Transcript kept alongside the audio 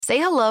Say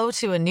hello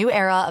to a new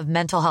era of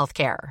mental health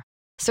care.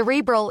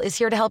 Cerebral is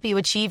here to help you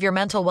achieve your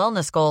mental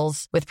wellness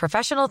goals with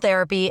professional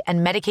therapy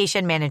and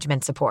medication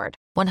management support.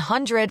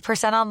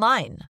 100%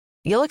 online.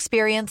 You'll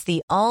experience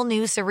the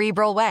all-new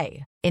Cerebral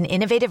Way, an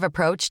innovative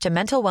approach to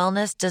mental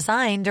wellness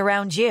designed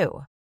around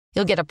you.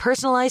 You'll get a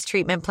personalized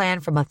treatment plan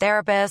from a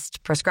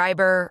therapist,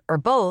 prescriber, or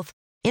both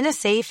in a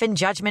safe and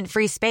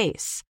judgment-free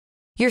space.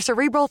 Your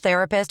Cerebral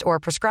therapist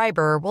or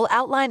prescriber will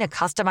outline a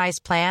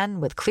customized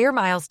plan with clear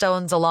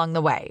milestones along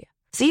the way,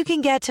 so you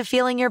can get to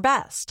feeling your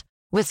best.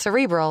 With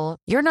Cerebral,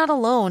 you're not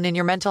alone in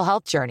your mental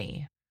health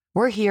journey.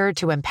 We're here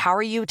to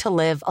empower you to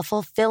live a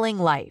fulfilling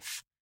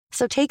life.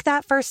 So take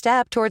that first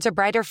step towards a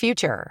brighter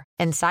future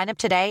and sign up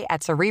today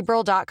at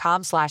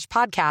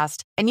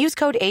Cerebral.com/podcast and use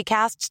code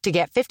ACAST to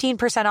get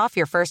 15% off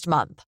your first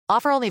month.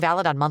 Offer only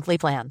valid on monthly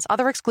plans.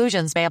 Other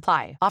exclusions may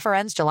apply. Offer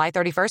ends July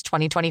 31st,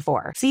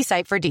 2024. See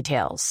site for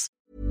details.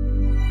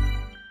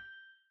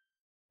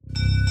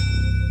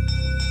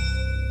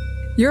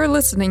 You're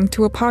listening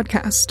to a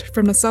podcast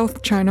from the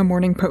South China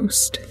Morning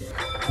Post.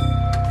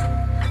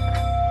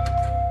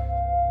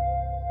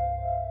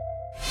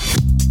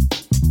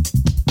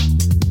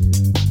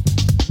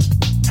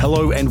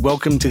 Hello and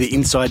welcome to the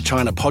Inside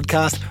China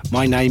podcast.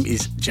 My name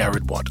is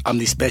Jared Watt. I'm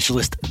the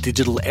specialist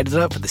digital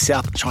editor for the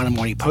South China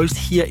Morning Post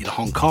here in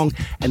Hong Kong,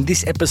 and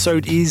this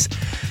episode is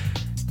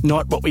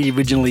not what we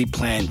originally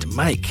planned to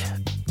make.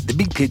 The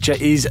big picture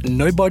is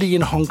nobody in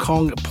Hong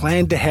Kong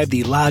planned to have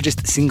the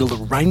largest single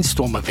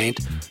rainstorm event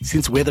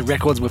since weather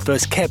records were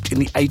first kept in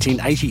the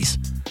 1880s.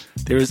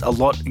 There is a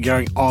lot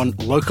going on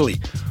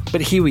locally,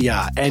 but here we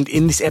are, and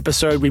in this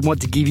episode we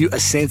want to give you a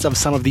sense of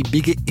some of the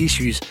bigger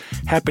issues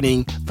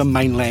happening for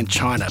mainland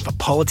China, for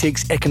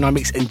politics,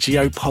 economics and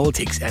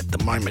geopolitics at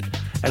the moment,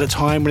 at a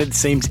time when it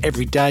seems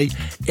every day,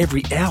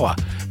 every hour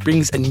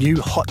brings a new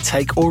hot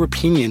take or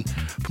opinion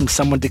from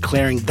someone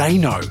declaring they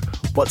know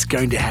what's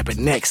going to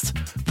happen next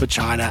for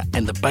China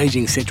and the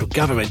Beijing central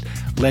government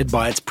led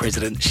by its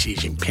president Xi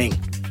Jinping.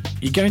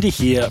 You're going to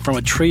hear from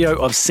a trio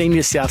of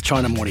senior South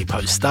China Morning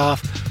Post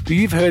staff who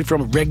you've heard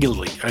from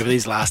regularly over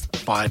these last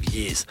 5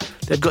 years.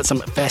 They've got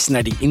some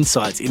fascinating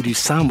insights into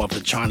some of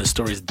the China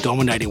stories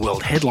dominating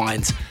world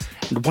headlines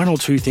and one or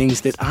two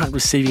things that aren't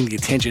receiving the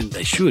attention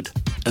they should.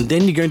 And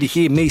then you're going to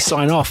hear me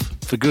sign off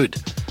for good.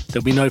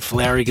 There'll be no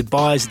flowery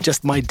goodbyes,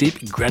 just my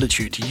deep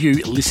gratitude to you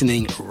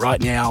listening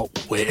right now,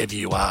 wherever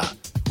you are.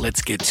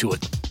 Let's get to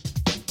it.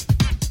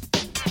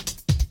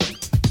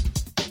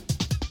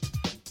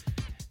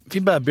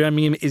 Finbarr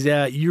Bermingham is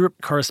our Europe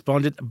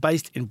correspondent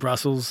based in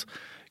Brussels.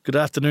 Good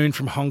afternoon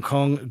from Hong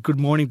Kong. Good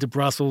morning to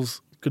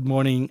Brussels. Good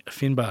morning,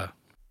 Finbarr.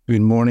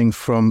 Good morning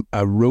from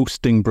a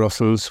roasting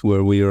Brussels,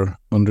 where we are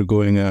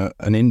undergoing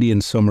an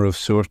Indian summer of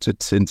sorts.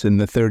 It's in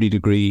the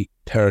 30-degree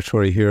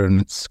territory here, and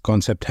it's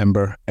gone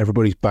September.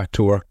 Everybody's back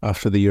to work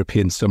after the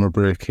European summer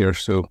break here,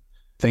 so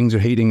things are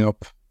heating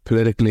up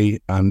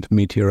politically and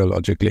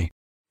meteorologically.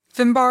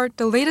 Finbarr,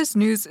 the latest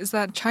news is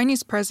that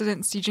Chinese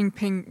President Xi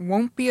Jinping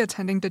won't be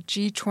attending the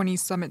G20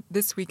 summit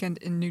this weekend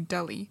in New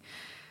Delhi.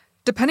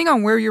 Depending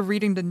on where you're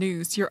reading the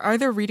news, you're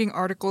either reading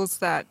articles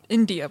that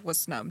India was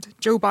snubbed,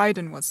 Joe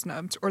Biden was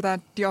snubbed, or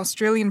that the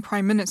Australian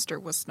Prime Minister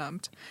was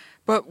snubbed.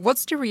 But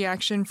what's the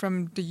reaction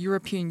from the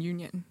European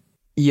Union?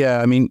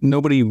 Yeah, I mean,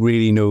 nobody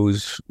really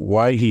knows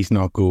why he's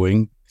not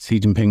going.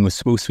 Xi Jinping was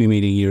supposed to be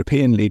meeting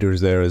European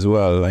leaders there as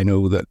well. I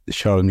know that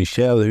Charles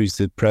Michel, who's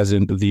the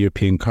president of the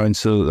European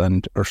Council,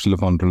 and Ursula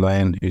von der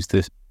Leyen, who's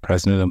the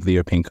president of the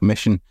European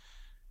Commission,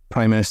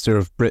 Prime Minister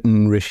of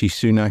Britain, Rishi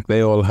Sunak,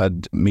 they all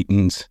had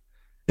meetings,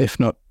 if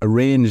not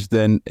arranged,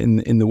 then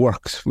in the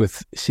works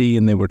with Xi,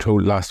 and they were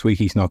told last week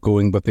he's not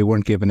going, but they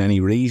weren't given any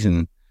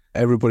reason.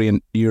 Everybody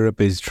in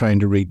Europe is trying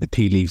to read the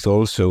tea leaves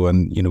also,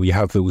 and you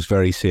have those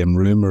very same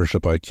rumours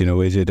about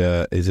is it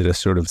a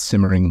sort of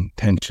simmering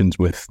tensions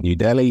with New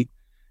Delhi?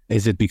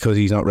 Is it because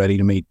he's not ready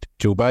to meet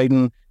Joe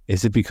Biden?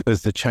 Is it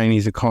because the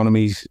Chinese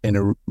economy's in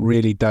a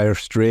really dire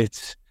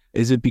straits?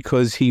 Is it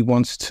because he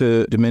wants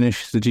to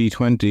diminish the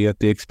G20 at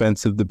the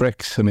expense of the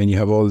BRICS? I mean, you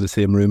have all the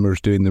same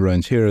rumours doing the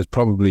rounds here as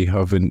probably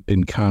have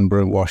in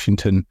Canberra,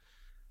 Washington,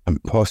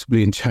 and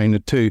possibly in China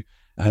too,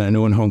 and I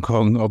know in Hong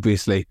Kong,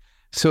 obviously.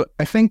 So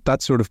I think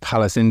that sort of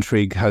palace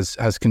intrigue has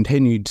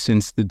continued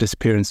since the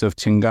disappearance of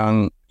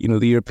Qinggang.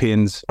 The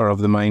Europeans are of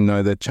the mind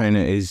now that China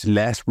is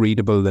less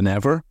readable than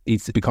ever.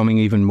 It's becoming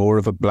even more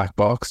of a black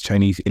box,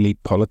 Chinese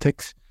elite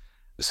politics.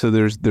 So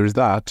there's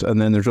that.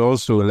 And then there's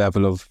also a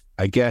level of,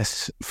 I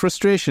guess,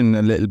 frustration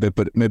a little bit,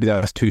 but maybe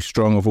that's too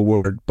strong of a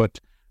word.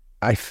 But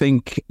I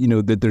think,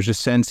 that there's a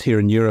sense here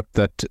in Europe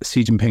that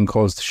Xi Jinping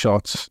calls the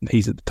shots.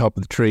 He's at the top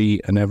of the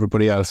tree and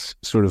everybody else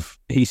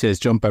he says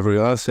jump,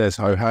 everybody else says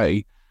how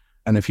high.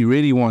 And if you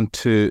really want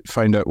to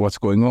find out what's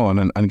going on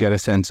and get a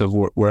sense of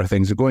where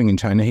things are going in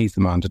China, he's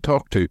the man to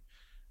talk to.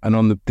 And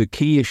on the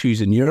key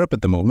issues in Europe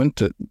at the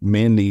moment,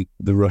 mainly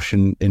the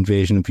Russian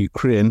invasion of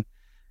Ukraine,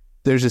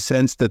 there's a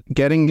sense that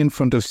getting in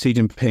front of Xi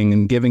Jinping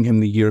and giving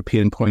him the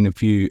European point of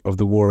view of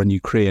the war in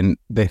Ukraine,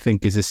 they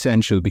think is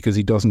essential because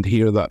he doesn't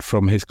hear that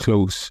from his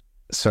close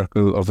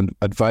circle of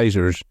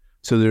advisors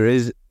So there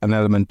is an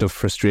element of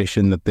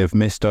frustration that they've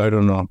missed out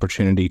on an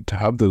opportunity to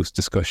have those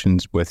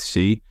discussions with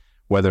Xi.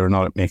 Whether or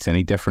not it makes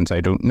any difference,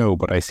 I don't know,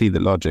 but I see the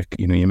logic.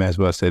 You may as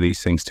well say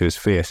these things to his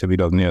face if he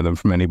doesn't hear them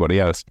from anybody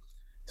else.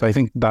 So I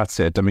think that's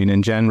it. I mean,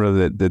 in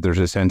general, there's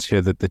a sense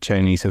here that the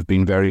Chinese have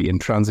been very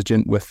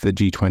intransigent with the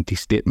G20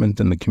 statement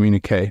and the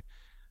communique.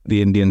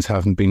 The Indians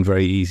haven't been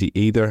very easy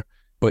either.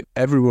 But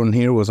everyone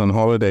here was on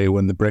holiday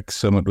when the BRICS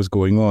summit was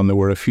going on. There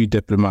were a few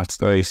diplomats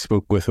that I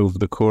spoke with over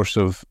the course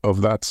of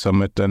that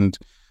summit, and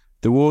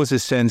there was a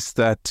sense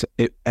that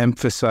it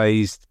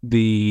emphasised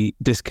the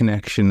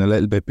disconnection a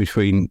little bit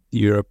between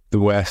Europe, the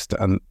West,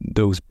 and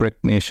those BRIC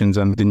nations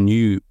and the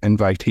new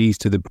invitees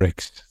to the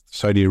BRICS,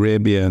 Saudi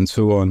Arabia and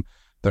so on.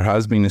 There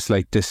has been a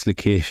slight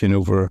dislocation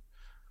over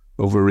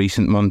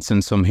recent months,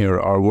 and some here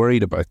are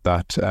worried about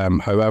that.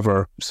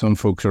 However, some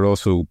folks are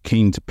also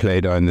keen to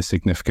play down the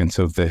significance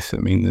of this. I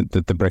mean,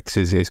 that the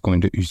BRICS is going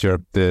to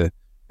usurp the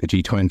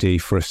G20.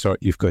 For a start,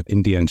 you've got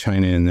India and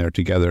China in there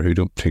together who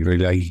don't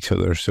particularly like each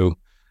other. So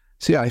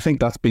yeah, I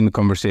think that's been the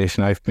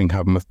conversation I've been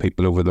having with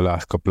people over the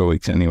last couple of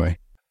weeks anyway.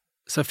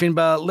 So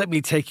Finbarr, let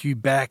me take you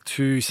back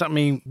to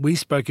something we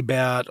spoke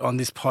about on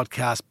this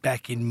podcast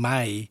back in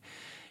May.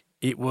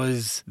 It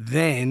was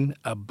then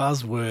a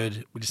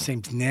buzzword, which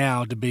seems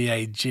now to be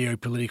a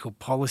geopolitical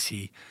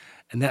policy,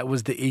 and that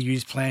was the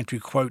EU's plan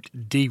to, quote,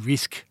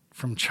 de-risk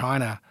from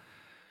China.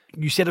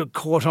 You said it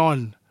caught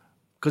on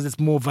because it's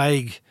more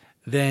vague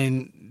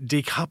than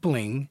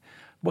decoupling.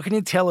 What can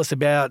you tell us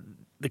about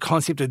the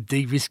concept of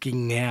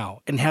de-risking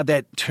now and how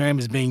that term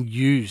is being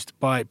used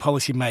by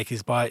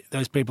policymakers, by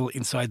those people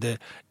inside the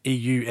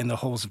EU and the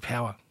halls of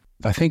power?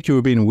 I think you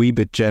were being a wee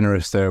bit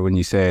generous there when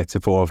you say it's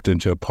evolved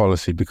into a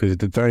policy, because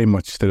it's very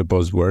much still a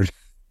buzzword.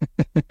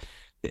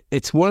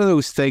 It's one of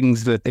those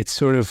things that it's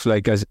sort of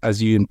like,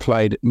 as you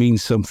implied, it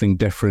means something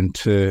different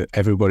to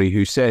everybody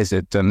who says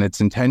it, and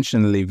it's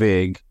intentionally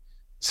vague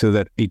so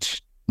that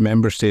each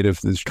member state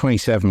there's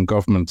 27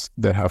 governments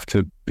that have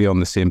to be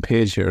on the same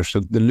page here. So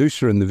the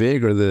looser and the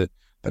vaguer the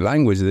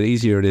language, the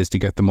easier it is to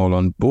get them all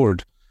on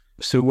board.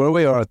 So where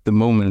we are at the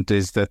moment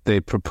is that they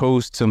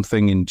proposed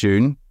something in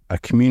June, a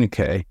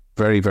communique,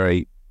 very,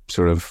 very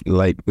sort of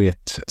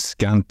lightweight,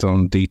 scant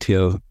on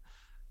detail.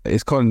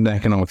 It's called an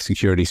economic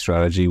security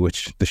strategy,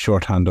 which the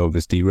shorthand of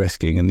is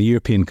de-risking. And the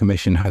European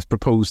Commission has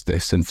proposed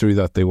this, and through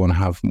that they want to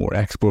have more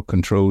export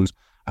controls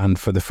and,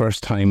 for the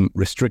first time,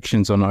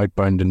 restrictions on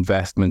outbound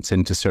investments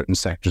into certain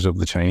sectors of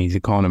the Chinese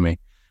economy.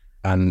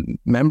 And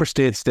member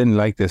states didn't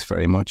like this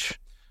very much.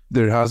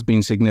 There has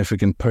been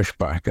significant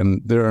pushback,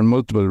 and there are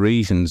multiple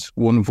reasons,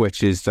 one of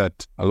which is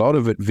that a lot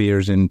of it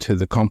veers into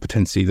the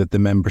competency that the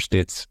member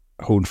states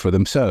hold for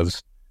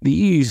themselves. The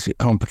EU is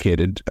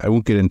complicated. I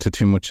won't get into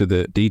too much of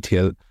the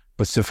detail,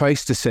 but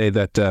suffice to say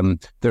that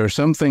there are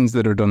some things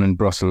that are done in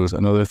Brussels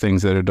and other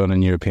things that are done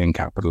in European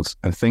capitals.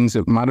 And things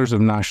that matters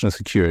of national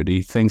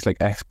security, things like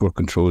export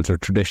controls, are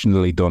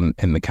traditionally done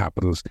in the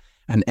capitals.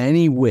 And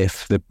any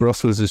whiff that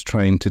Brussels is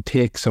trying to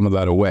take some of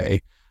that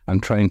away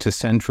and trying to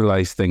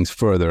centralise things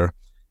further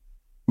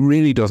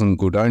really doesn't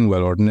go down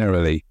well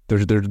ordinarily.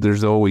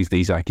 There's always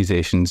these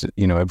accusations,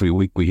 every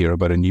week we hear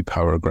about a new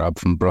power grab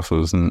from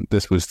Brussels, and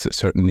this was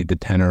certainly the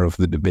tenor of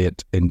the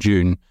debate in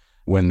June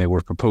when they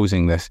were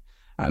proposing this.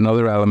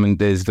 Another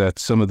element is that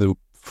some of the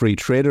free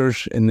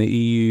traders in the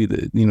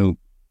EU,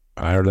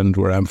 Ireland,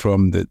 where I'm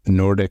from, the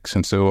Nordics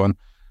and so on,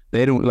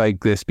 they don't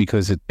like this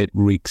because it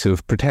reeks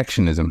of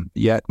protectionism,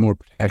 yet more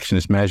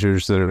protectionist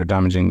measures that are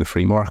damaging the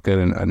free market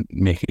and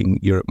making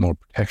Europe more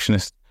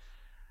protectionist.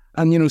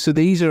 And, so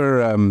these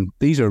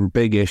are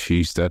big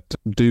issues that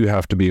do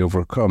have to be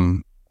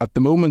overcome. At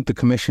the moment, the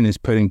Commission is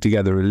putting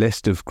together a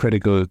list of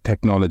critical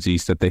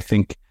technologies that they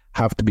think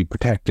have to be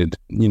protected.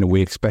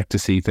 We expect to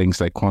see things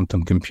like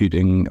quantum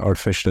computing,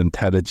 artificial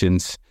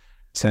intelligence,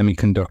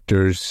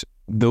 semiconductors.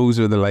 Those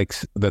are the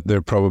likes that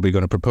they're probably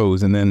going to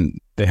propose. And then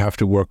they have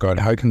to work out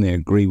how can they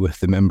agree with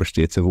the member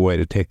states of a way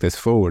to take this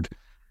forward.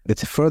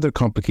 It's further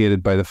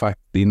complicated by the fact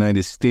that the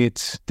United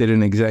States did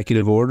an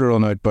executive order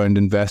on outbound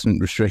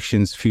investment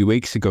restrictions a few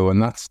weeks ago,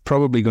 and that's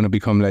probably going to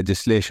become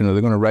legislation, or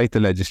they're going to write the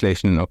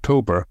legislation in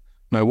October.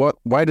 Now,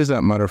 why does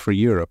that matter for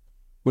Europe?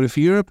 Well, if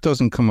Europe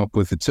doesn't come up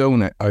with its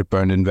own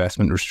outbound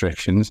investment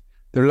restrictions,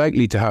 they're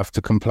likely to have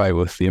to comply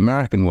with the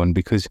American one,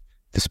 because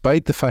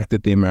despite the fact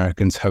that the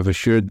Americans have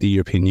assured the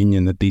European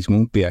Union that these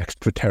won't be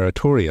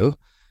extraterritorial,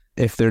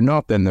 if they're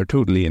not, then they're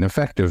totally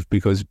ineffective,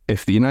 because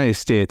if the United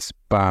States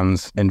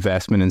bans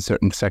investment in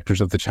certain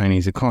sectors of the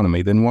Chinese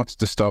economy, then what's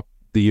to stop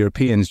the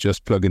Europeans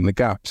just plugging the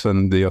gaps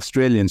and the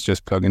Australians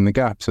just plugging the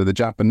gaps, or the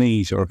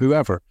Japanese or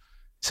whoever?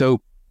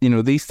 So,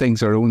 these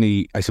things are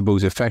only, I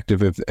suppose,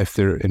 effective if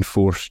they're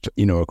enforced,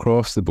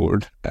 across the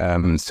board.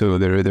 So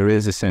there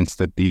is a sense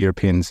that the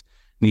Europeans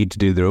need to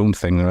do their own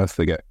thing, or else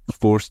they get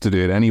forced to do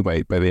it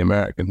anyway by the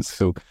Americans.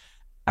 So,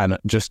 and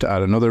just to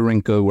add another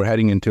wrinkle, we're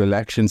heading into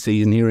election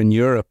season here in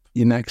Europe.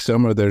 Next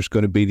summer, there's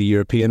going to be the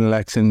European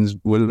elections.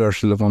 Will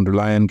Ursula von der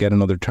Leyen get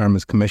another term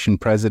as Commission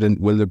President?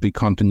 Will there be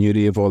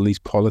continuity of all these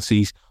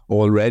policies?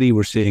 Already,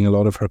 we're seeing a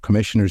lot of her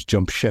commissioners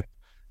jump ship.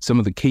 some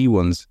of the key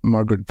ones.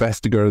 Margaret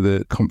Vestager,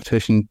 the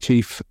competition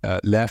chief,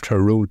 left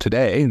her role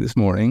this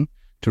morning,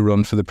 to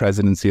run for the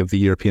presidency of the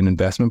European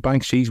Investment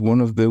Bank. She's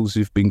one of those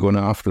who've been going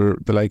after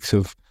the likes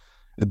of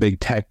the big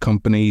tech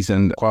companies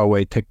and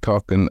Huawei,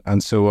 TikTok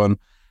and so on.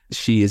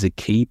 She is a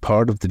key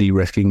part of the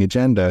de-risking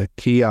agenda,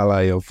 key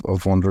ally of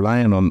von der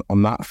Leyen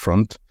on that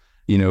front.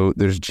 You know,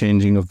 there's a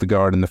changing of the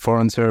guard in the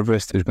Foreign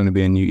Service. There's going to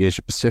be a new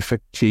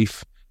Asia-Pacific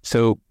chief.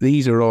 So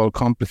these are all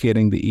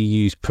complicating the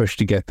EU's push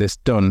to get this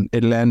done.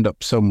 It'll end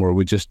up somewhere,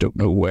 we just don't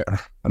know where.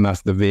 And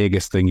that's the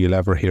vaguest thing you'll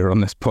ever hear on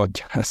this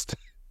podcast.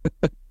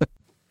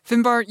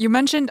 Finbarr, you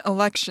mentioned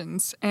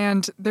elections,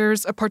 and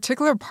there's a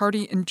particular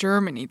party in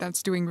Germany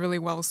that's doing really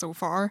well so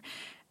far,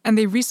 and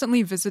they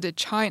recently visited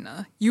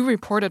China. You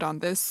reported on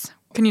this.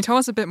 Can you tell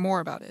us a bit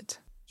more about it?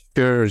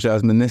 Sure,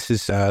 Jasmine. This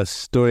is a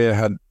story I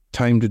had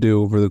time to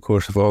do over the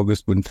course of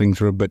August when things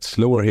were a bit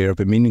slower here. I've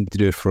been meaning to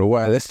do it for a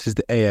while. This is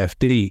the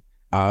AfD,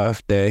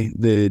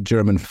 the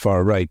German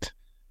far right.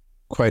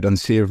 Quite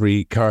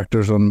unsavoury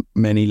characters on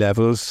many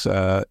levels,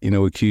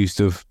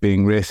 accused of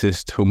being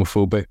racist,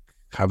 homophobic,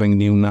 having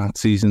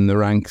neo-Nazis in the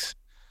ranks.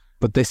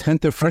 But they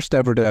sent their first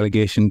ever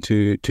delegation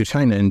to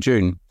China in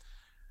June.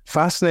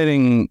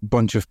 Fascinating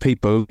bunch of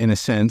people, in a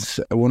sense.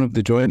 One of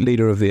the joint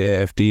leader of the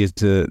AfD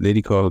is a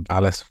lady called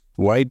Alice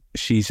White.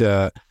 She's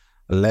a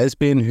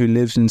lesbian who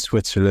lives in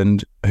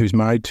Switzerland, who's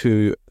married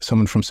to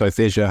someone from South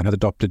Asia and has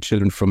adopted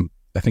children from,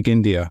 I think,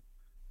 India.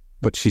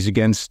 But she's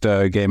against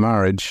gay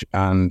marriage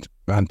and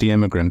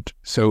anti-immigrant.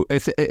 So,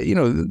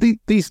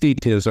 these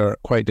details are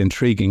quite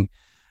intriguing.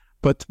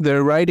 But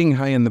they're riding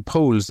high in the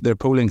polls. They're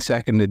polling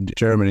second in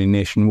Germany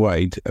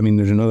nationwide. I mean,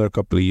 there's another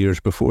couple of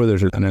years before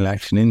there's an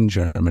election in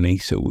Germany,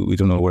 so we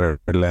don't know where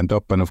it'll end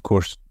up. And of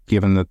course,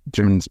 given that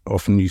Germans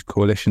often use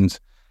coalitions,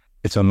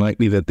 it's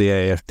unlikely that the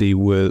AfD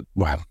will,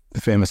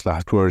 the famous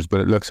last words,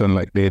 but it looks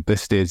unlikely at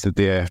this stage that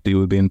the AfD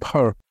will be in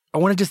power. I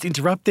want to just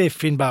interrupt there,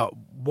 Finbarr.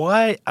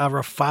 Why are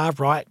a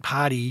far-right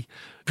party,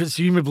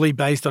 presumably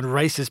based on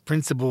racist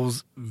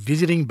principles,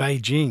 visiting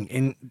Beijing?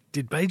 And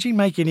did Beijing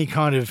make any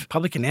kind of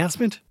public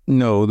announcement?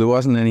 No, there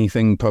wasn't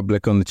anything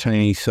public on the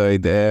Chinese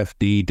side. The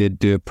AfD did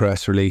do a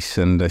press release,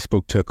 and I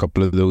spoke to a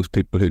couple of those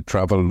people who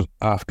travelled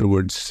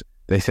afterwards.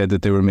 They said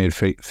that they were made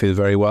feel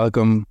very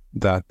welcome,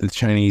 that the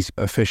Chinese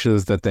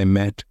officials that they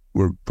met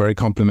were very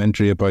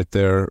complimentary about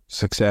their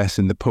success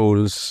in the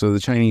polls. So the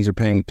Chinese are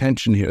paying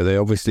attention here. They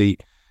obviously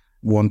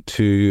want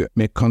to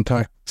make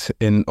contact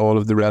in all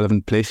of the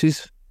relevant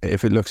places.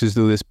 If it looks as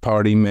though this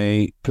party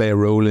may play a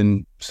role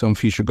in some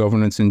future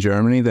governance in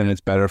Germany, then it's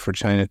better for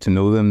China to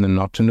know them than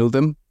not to know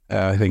them.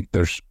 I think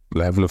there's a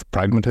level of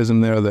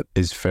pragmatism there that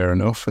is fair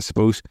enough, I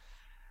suppose.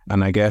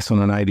 And I guess on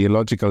an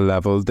ideological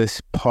level,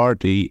 this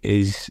party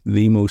is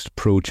the most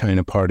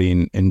pro-China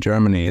party in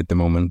Germany at the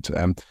moment.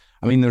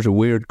 There's a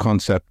weird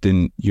concept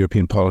in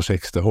European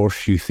politics, the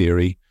horseshoe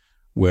theory,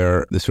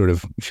 where if you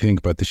think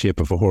about the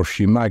shape of a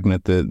horseshoe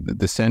magnet,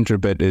 the centre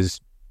bit is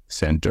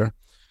centre.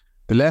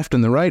 The left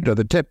and the right are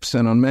the tips,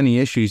 and on many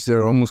issues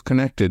they're almost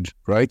connected,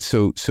 right?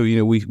 So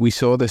we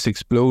saw this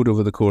explode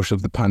over the course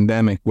of the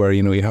pandemic, where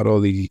you had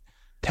all these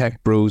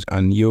tech bros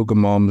and yoga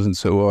moms and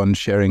so on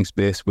sharing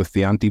space with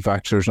the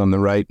anti-vaxxers on the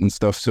right and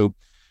stuff. So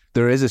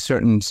there is a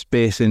certain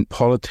space in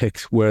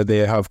politics where they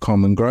have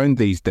common ground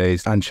these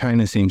days, and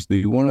China seems to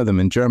be one of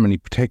them. In Germany,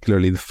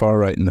 particularly, the far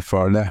right and the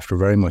far left are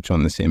very much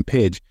on the same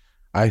page.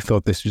 I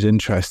thought this was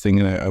interesting,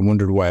 and I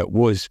wondered why it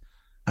was.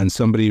 And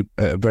somebody,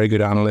 a very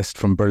good analyst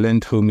from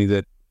Berlin, told me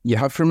that you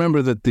have to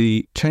remember that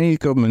the Chinese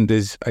government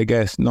is, I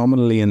guess,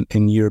 nominally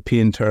in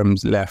European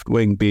terms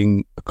left-wing,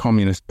 being a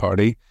communist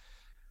party,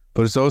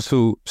 but it's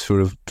also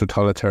sort of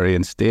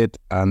totalitarian state,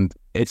 and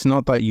it's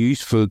not that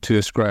useful to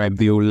ascribe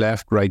the old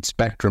left-right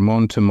spectrum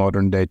onto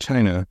modern-day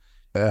China.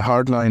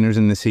 Hardliners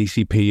in the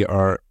CCP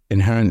are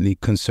inherently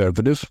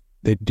conservative.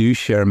 They do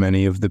share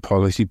many of the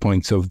policy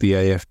points of the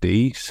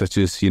AfD, such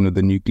as, the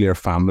nuclear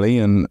family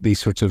and these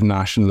sorts of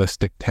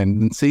nationalistic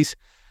tendencies.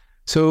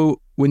 So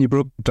when you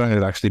broke it down,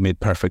 it actually made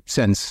perfect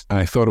sense.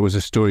 I thought it was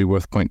a story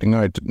worth pointing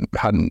out. It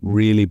hadn't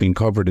really been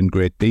covered in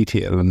great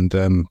detail, and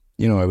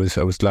I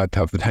was glad to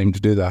have the time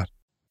to do that.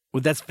 Well,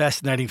 that's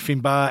fascinating,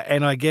 Finbarr.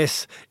 And I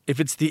guess if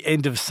it's the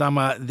end of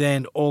summer,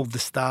 then all the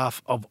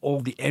staff of all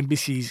the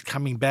embassies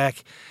coming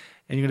back,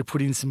 and you're going to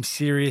put in some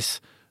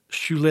serious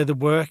shoe leather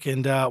work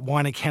and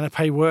wine and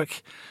canapé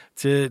work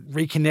to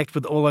reconnect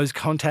with all those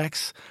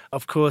contacts.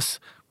 Of course,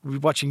 we'll be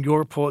watching your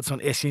reports on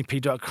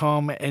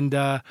SCMP.com.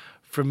 And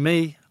from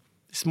me,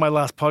 this is my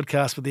last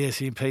podcast with the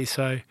SCMP.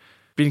 So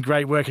been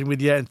great working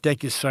with you. And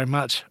thank you so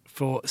much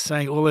for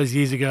saying all those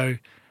years ago,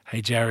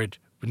 hey, Jared,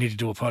 we need to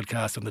do a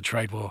podcast on the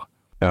trade war.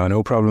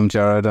 No problem,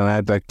 Jared. And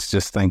I'd like to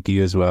just thank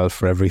you as well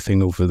for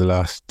everything over the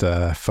last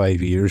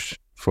 5 years,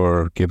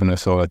 for giving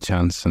us all a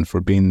chance and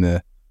for being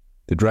the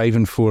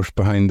driving force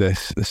behind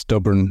this, the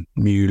stubborn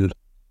mule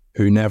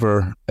who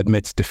never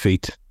admits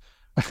defeat.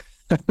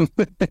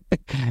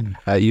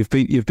 You've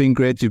been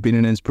great. You've been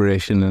an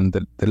inspiration, and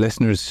the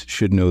listeners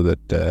should know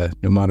that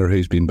no matter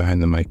who's been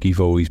behind the mic, you've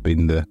always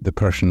been the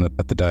person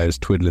at the dials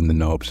twiddling the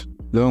knobs.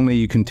 Long may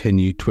you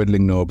continue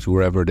twiddling knobs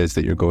wherever it is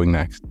that you're going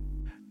next.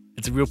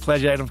 It's a real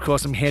pleasure. And of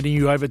course, I'm handing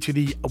you over to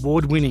the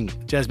award-winning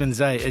Jasmine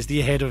Zay as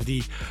the head of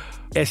the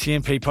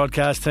SCMP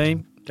podcast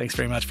team. Thanks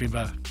very much,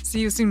 Finbarr.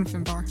 See you soon,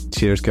 Finbarr.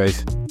 Cheers,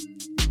 guys.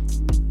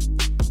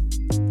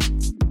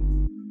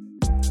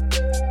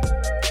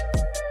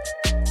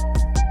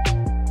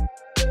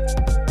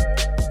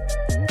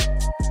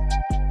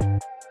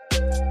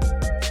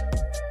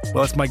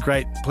 Well, it's my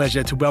great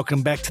pleasure to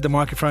welcome back to the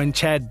microphone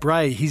Chad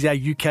Bray. He's our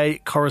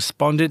UK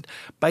correspondent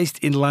based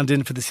in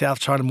London for the South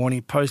China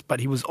Morning Post, but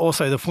he was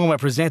also the former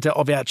presenter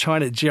of our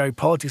China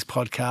Geopolitics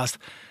podcast.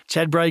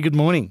 Chad Bray, good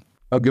morning.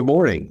 Oh, good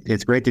morning.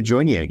 It's great to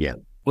join you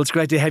again. Well, it's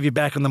great to have you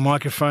back on the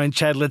microphone.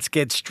 Chad, let's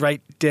get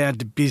straight down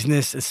to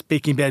business.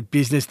 Speaking about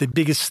business, the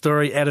biggest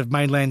story out of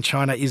mainland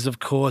China is, of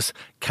course,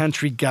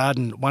 Country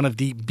Garden, one of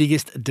the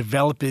biggest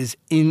developers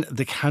in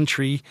the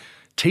country,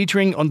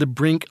 teetering on the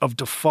brink of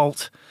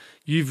default.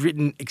 You've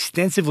written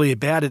extensively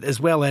about it, as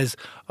well as,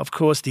 of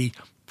course, the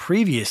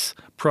previous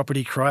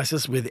property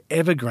crisis with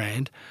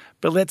Evergrande.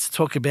 But let's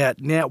talk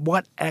about now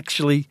what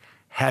actually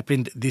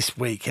happened this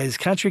week. Has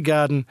Country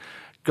Garden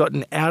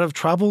gotten out of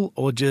trouble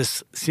or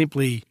just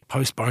simply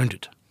postponed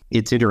it?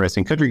 It's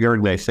interesting. Country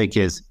Garden, I think,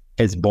 has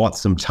bought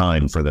some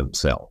time for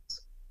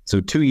themselves. So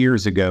 2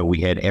 years ago,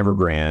 we had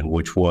Evergrande,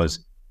 which was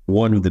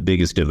one of the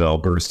biggest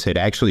developers, had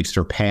actually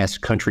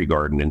surpassed Country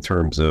Garden in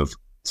terms of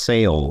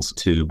sales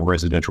to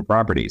residential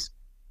properties.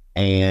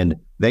 And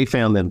they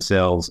found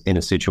themselves in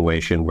a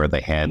situation where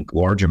they had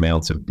large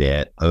amounts of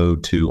debt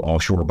owed to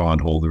offshore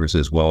bondholders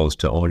as well as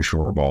to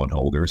onshore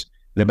bondholders.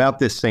 And about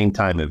this same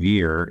time of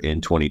year in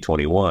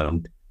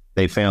 2021,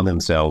 they found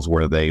themselves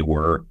where they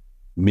were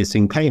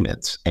missing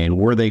payments. And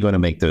were they going to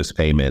make those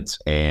payments?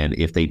 And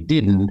if they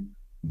didn't,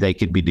 they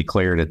could be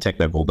declared a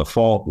technical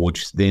default,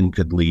 which then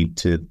could lead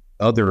to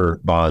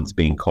other bonds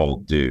being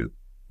called due,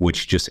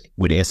 which just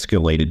would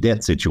escalate a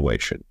debt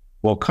situation.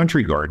 Well,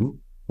 Country Garden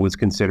was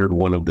considered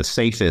one of the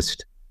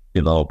safest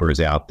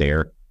developers out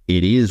there.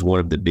 It is one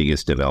of the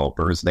biggest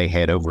developers. They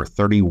had over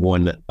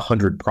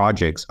 3,100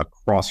 projects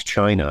across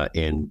China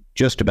in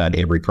just about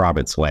every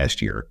province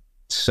last year.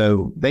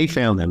 So they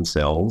found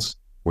themselves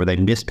where they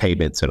missed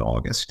payments in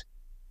August.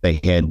 They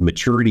had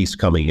maturities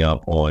coming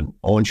up on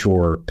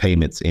onshore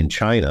payments in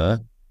China.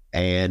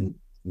 And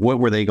what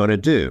were they going to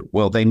do?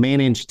 Well, they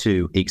managed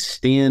to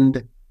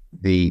extend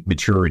the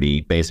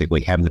maturity,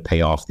 basically having to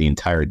pay off the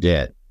entire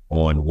debt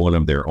on one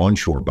of their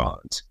onshore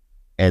bonds.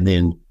 And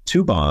then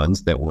 2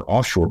 bonds that were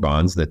offshore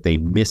bonds that they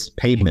missed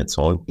payments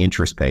on,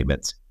 interest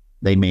payments,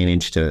 they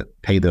managed to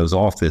pay those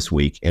off this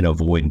week and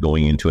avoid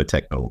going into a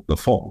technical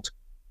default.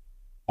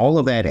 All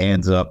of that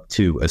adds up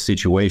to a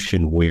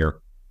situation where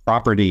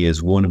property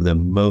is one of the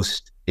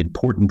most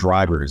important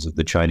drivers of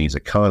the Chinese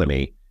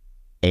economy.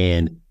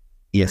 And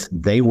if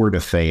they were to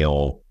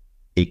fail,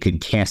 it could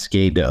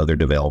cascade to other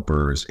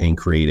developers and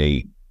create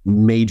a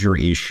major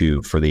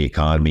issue for the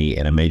economy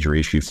and a major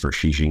issue for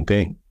Xi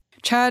Jinping.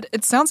 Chad,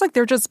 it sounds like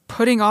they're just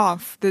putting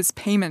off this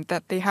payment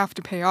that they have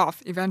to pay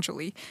off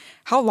eventually.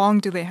 How long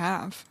do they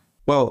have?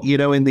 Well,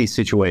 in these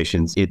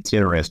situations, it's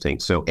interesting.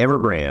 So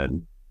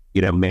Evergrande,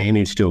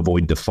 managed to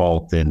avoid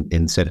default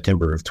in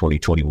September of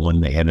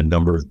 2021. They had a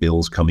number of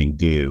bills coming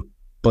due,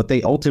 but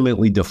they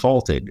ultimately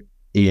defaulted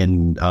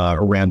in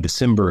around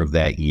December of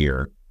that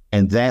year.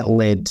 And that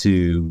led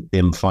to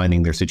them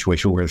finding their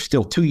situation where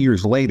still 2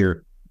 years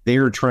later,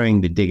 they're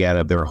trying to dig out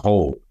of their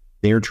hole.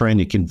 They're trying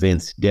to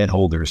convince debt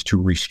holders to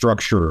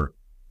restructure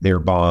their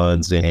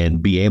bonds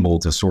and be able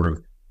to sort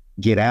of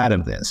get out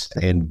of this.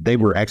 And they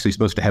were actually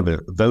supposed to have a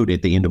vote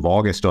at the end of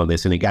August on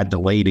this, and it got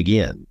delayed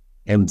again.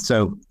 And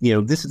so,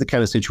 this is the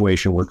kind of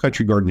situation where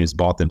Country Garden has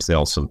bought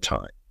themselves some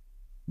time.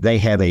 They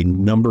have a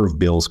number of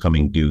bills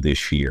coming due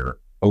this year.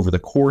 Over the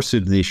course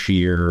of this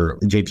year,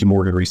 JP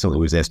Morgan recently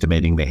was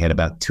estimating they had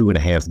about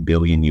 $2.5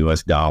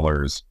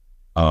 billion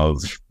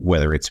of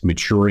whether it's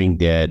maturing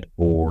debt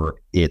or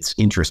it's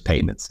interest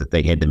payments that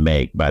they had to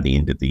make by the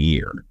end of the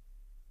year.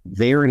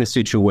 They're in a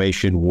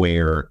situation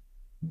where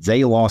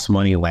they lost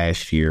money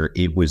last year.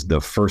 It was the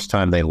first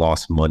time they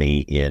lost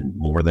money in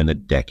more than a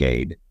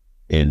decade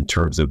in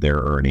terms of their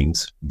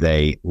earnings.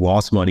 They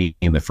lost money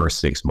in the first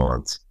 6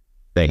 months.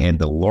 They had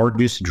the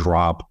largest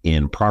drop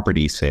in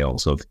property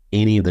sales of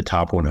any of the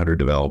top 100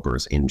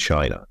 developers in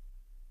China.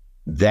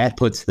 That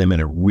puts them in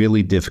a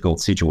really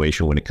difficult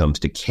situation when it comes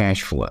to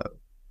cash flow.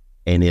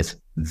 And if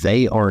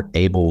they aren't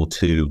able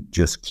to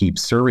just keep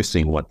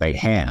servicing what they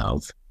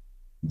have,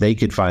 they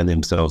could find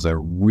themselves in a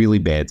really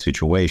bad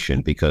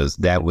situation, because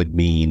that would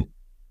mean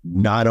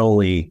not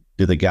only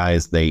do the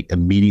guys they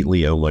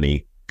immediately owe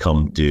money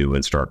come due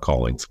and start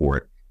calling for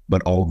it,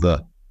 but all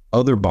the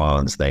other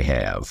bonds they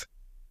have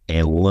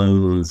and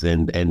loans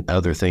and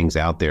other things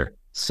out there.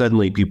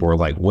 Suddenly people are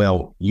like,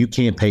 well, you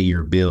can't pay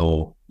your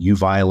bill. You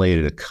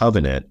violated a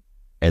covenant,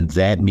 and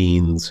that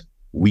means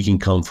we can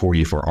come for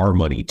you for our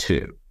money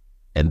too.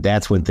 And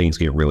that's when things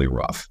get really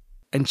rough.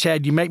 And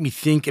Chad, you make me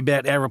think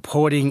about our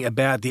reporting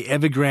about the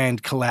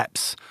Evergrande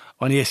collapse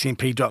on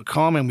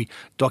smp.com, and we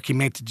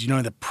documented,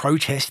 the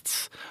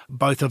protests,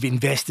 both of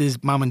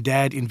investors, mum and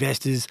dad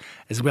investors,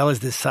 as well as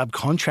the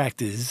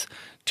subcontractors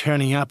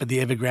turning up at the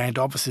Evergrande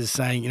offices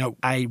saying,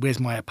 A, where's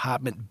my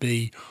apartment?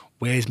 B,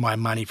 where's my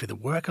money for the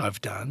work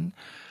I've done?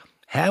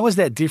 How is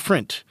that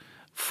different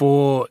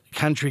for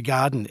Country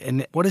Garden?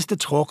 And what is the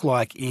talk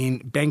like in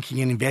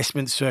banking and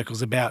investment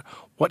circles about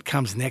what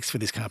comes next for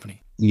this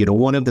company?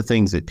 One of the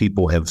things that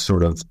people have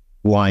sort of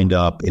lined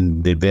up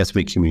in the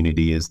investment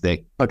community is that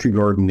Country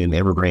Garden and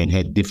Evergrande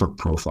had different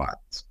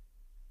profiles.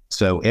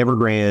 So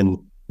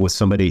Evergrande was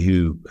somebody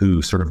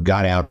who sort of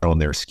got out on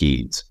their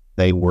skis.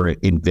 They were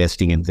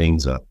investing in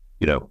things,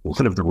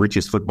 one of the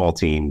richest football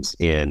teams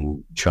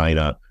in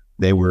China.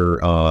 They were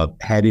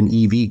had an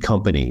EV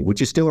company,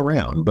 which is still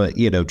around, but,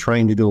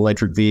 trying to do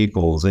electric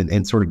vehicles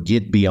and sort of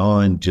get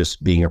beyond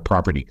just being a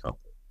property company.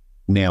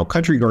 Now,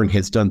 Country Garden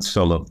has done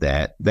some of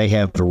that. They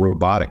have a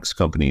robotics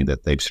company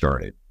that they've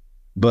started,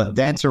 but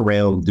that's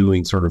around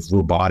doing sort of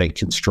robotic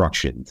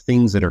construction,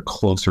 things that are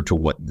closer to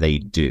what they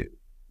do.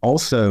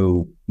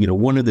 Also,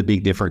 one of the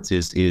big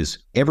differences is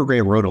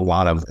Evergrande wrote a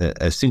lot of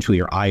essentially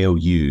your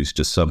IOUs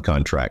to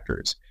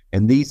subcontractors.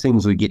 And these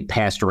things would get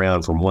passed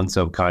around from one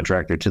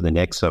subcontractor to the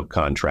next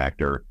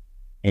subcontractor.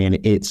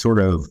 And it sort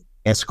of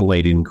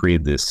escalated and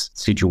created this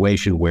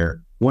situation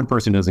where one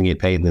person doesn't get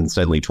paid and then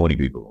suddenly 20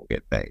 people will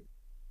get paid.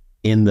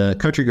 In the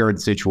Country Garden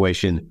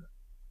situation,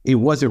 it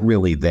wasn't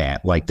really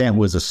that. Like, that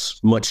was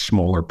a much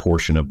smaller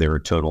portion of their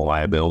total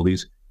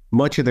liabilities.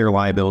 Much of their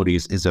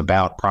liabilities is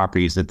about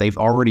properties that they've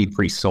already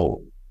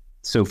pre-sold.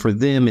 So for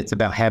them, it's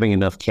about having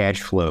enough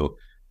cash flow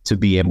to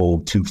be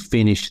able to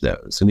finish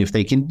those. And if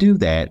they can do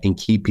that and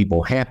keep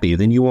people happy,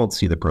 then you won't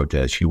see the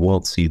protests. You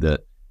won't see the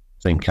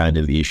same kind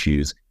of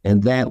issues.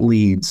 And that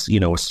leads,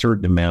 a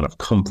certain amount of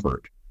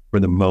comfort for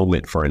the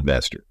moment for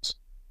investors.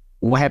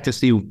 We'll have to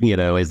see,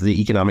 as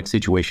the economic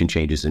situation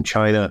changes in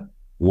China,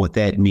 what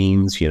that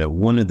means.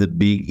 One of the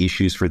big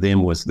issues for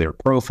them was their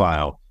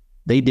profile.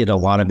 They did a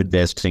lot of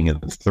investing in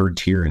the third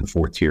tier and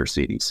fourth tier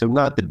cities. So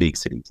not the big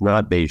cities,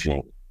 not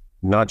Beijing,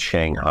 not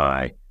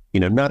Shanghai,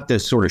 not the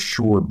sort of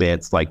sure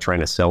bets like trying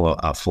to sell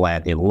a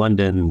flat in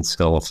London,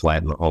 sell a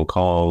flat in Hong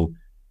Kong,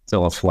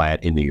 sell a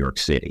flat in New York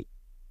City.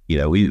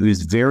 It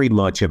was very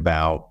much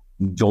about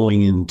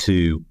going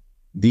into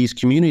these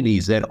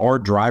communities that are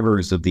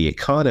drivers of the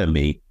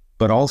economy,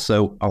 but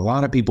also a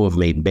lot of people have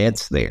made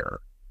bets there.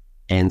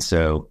 And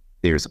so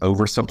there's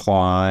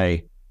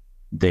oversupply.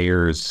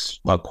 There's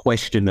a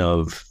question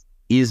of,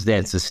 is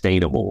that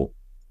sustainable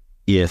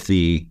if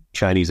the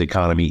Chinese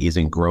economy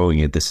isn't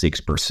growing at the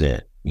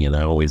 6%?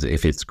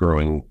 If it's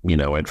growing,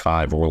 at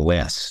 5 or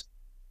less,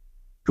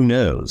 who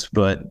knows?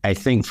 But I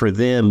think for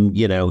them,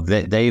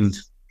 that they've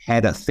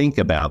had to think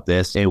about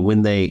this. And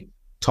when they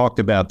talked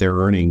about their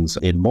earnings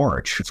in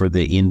March for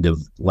the end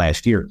of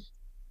last year,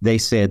 they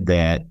said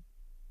that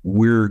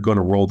we're going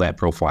to roll that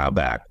profile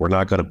back. We're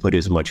not going to put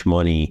as much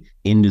money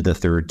into the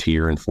third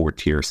tier and fourth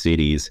tier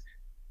cities.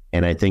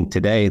 And I think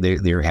today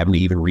they're having to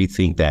even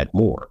rethink that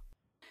more.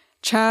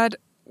 Chad,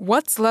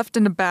 what's left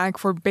in the bag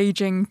for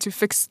Beijing to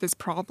fix this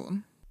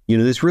problem?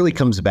 This really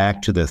comes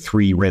back to the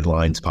 3 red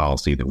lines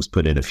policy that was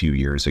put in a few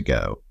years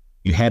ago.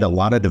 You had a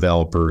lot of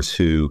developers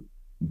who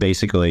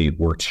basically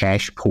were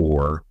cash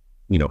poor,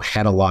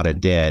 had a lot of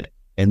debt,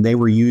 and they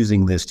were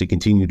using this to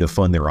continue to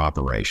fund their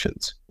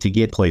operations, to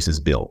get places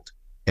built.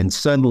 And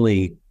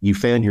suddenly you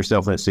found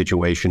yourself in a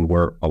situation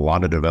where a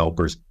lot of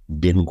developers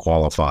didn't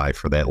qualify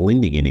for that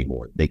lending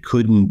anymore. They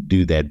couldn't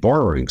do that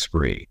borrowing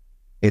spree.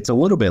 It's a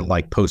little bit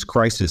like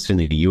post-crisis in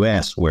the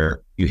US,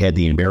 where you had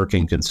the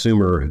American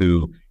consumer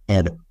who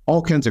had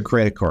all kinds of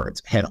credit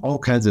cards, had all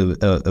kinds of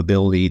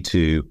ability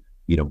to,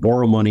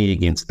 borrow money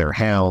against their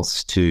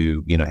house,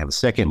 to, have a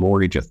second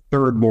mortgage, a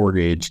third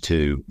mortgage,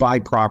 to buy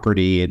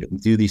property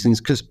and do these things,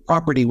 because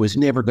property was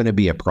never going to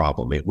be a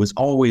problem. It was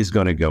always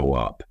going to go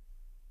up.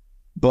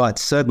 But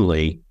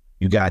suddenly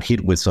you got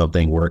hit with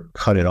something where it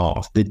cut it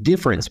off. The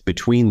difference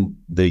between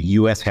the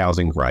U.S.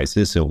 housing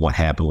crisis and what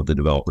happened with the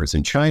developers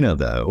in China,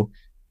 though,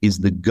 is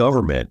the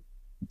government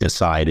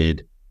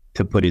decided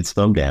to put its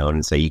thumb down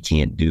and say, you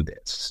can't do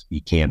this.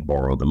 You can't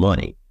borrow the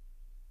money.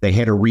 They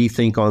had a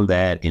rethink on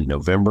that in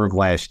November of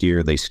last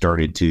year. They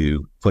started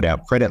to put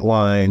out credit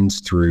lines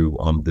through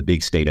the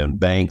big state-owned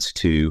banks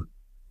to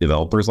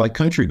developers like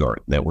Country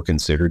Garden that were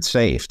considered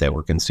safe, that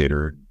were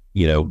considered,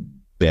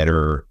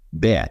 better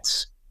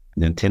bets.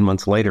 And then 10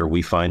 months later,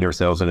 we find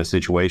ourselves in a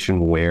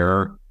situation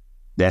where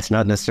that's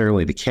not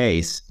necessarily the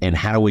case. And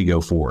how do we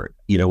go forward?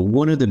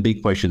 One of the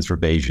big questions for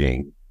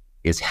Beijing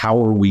is,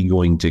 how are we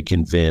going to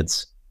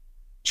convince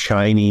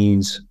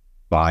Chinese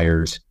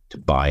buyers to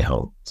buy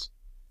homes?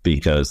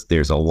 Because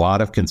there's a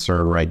lot of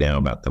concern right now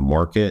about the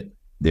market.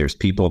 There's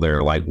people that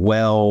are like,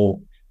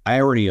 well, I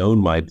already own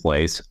my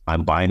place.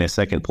 I'm buying a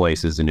second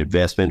place as an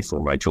investment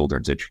for my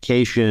children's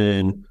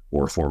education,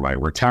 or for my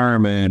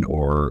retirement,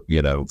 or,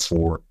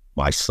 for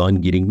my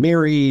son getting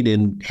married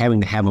and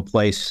having to have a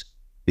place,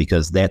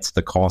 because that's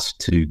the cost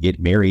to get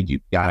married.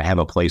 You've got to have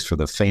a place for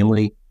the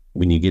family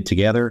when you get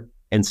together.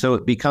 And so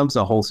it becomes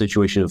a whole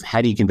situation of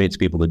how do you convince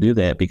people to do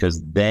that?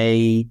 Because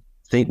they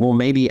think, well,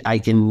 maybe I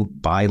can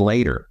buy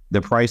later.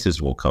 The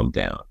prices will come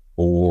down.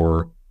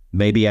 Or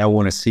maybe I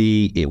want to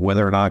see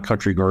whether or not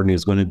Country Garden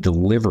is going to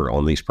deliver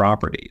on these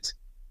properties.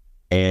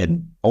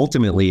 And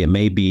ultimately, it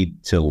may be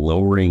to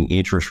lowering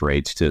interest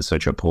rates to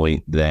such a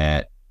point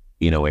that,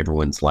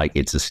 everyone's like,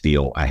 it's a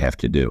steal, I have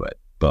to do it.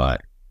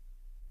 But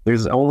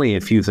there's only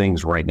a few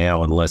things right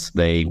now, unless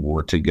they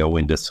were to go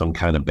into some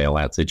kind of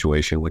bailout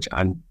situation, which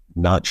I'm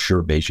not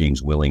sure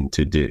Beijing's willing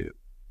to do.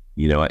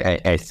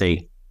 I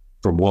think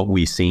from what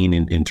we've seen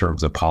in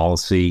terms of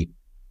policy,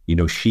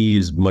 Xi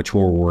is much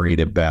more worried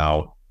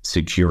about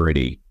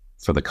security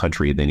for the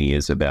country than he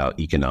is about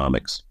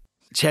economics.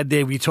 Chad,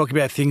 there we talk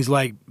about things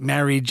like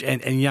marriage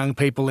and young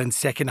people and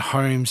second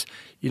homes.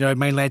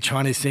 Mainland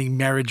China is seeing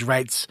marriage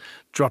rates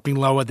dropping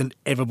lower than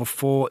ever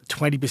before,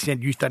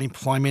 20% youth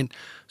unemployment,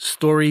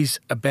 stories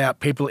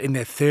about people in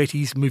their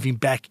 30s moving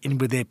back in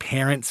with their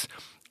parents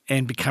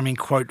and becoming,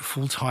 quote,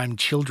 full-time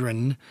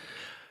children.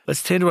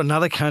 Let's turn to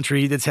another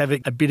country that's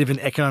having a bit of an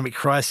economic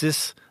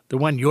crisis, the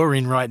one you're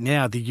in right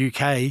now, the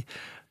UK.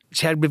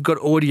 Chad, we've got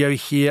audio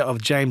here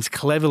of James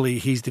Cleverly.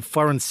 He's the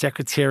Foreign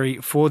Secretary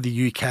for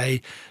the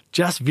UK,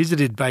 just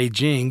visited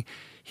Beijing.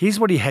 Here's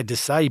what he had to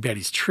say about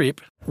his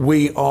trip.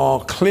 We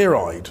are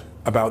clear-eyed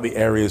about the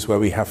areas where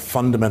we have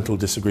fundamental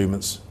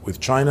disagreements with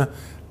China,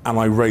 and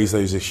I raise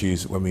those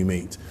issues when we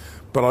meet.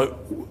 But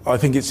I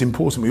think it's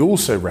important we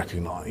also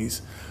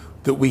recognise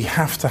that we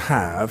have to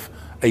have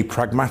a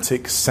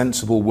pragmatic,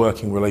 sensible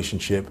working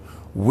relationship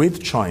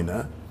with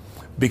China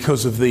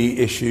because of the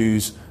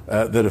issues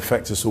that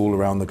affect us all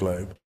around the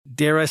globe.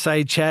 Dare I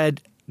say,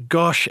 Chad,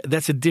 gosh,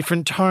 that's a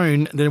different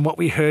tone than what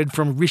we heard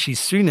from Rishi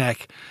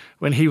Sunak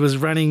when he was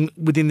running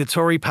within the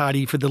Tory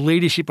party for the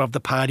leadership of the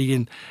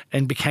party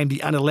and became the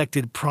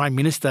unelected Prime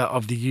Minister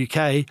of the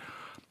UK.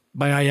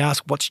 May I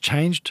ask what's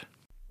changed?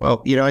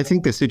 Well, I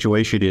think the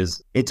situation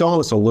is, it's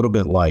almost a little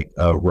bit like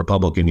a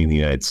Republican in the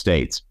United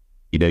States.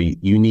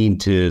 You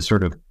need to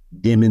sort of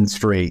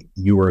demonstrate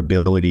your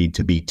ability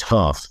to be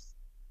tough,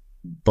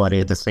 but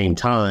at the same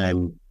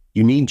time,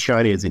 you need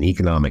China as an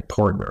economic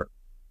partner.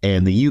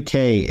 And the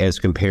UK, as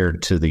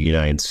compared to the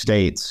United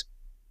States,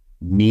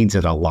 needs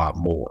it a lot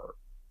more.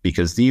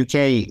 Because the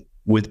UK,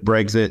 with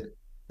Brexit,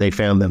 they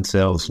found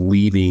themselves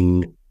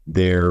leaving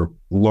their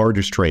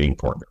largest trading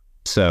partner.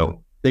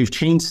 So they've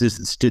changed the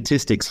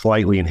statistics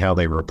slightly in how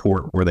they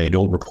report, where they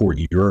don't report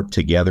Europe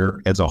together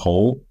as a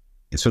whole.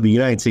 So the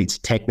United States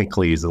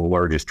technically is the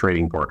largest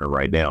trading partner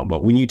right now.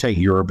 But when you take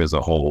Europe as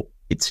a whole,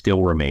 it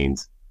still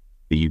remains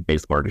the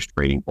UK's largest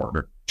trading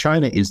partner.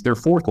 China is their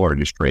fourth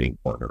largest trading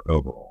partner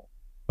overall,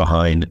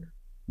 behind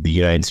the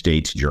United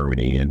States,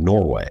 Germany, and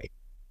Norway.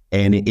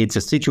 And it's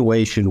a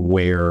situation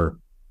where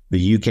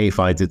the UK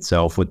finds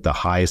itself with the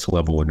highest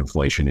level of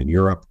inflation in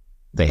Europe.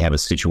 They have a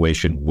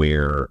situation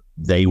where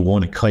they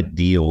want to cut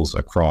deals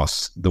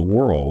across the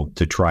world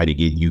to try to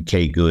get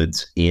UK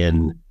goods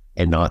in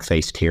and not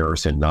face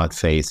tariffs and not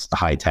face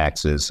high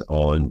taxes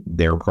on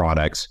their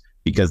products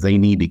because they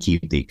need to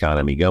keep the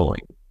economy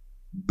going.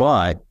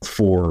 But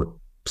for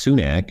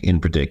Sunak in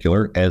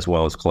particular, as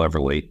well as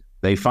Cleverly,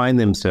 they find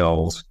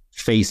themselves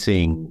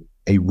facing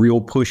a real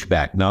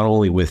pushback, not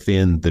only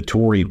within the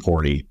Tory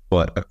party,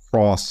 but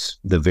across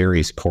the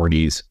various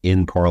parties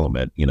in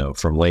Parliament,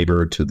 from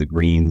Labour to the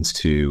Greens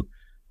to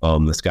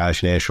the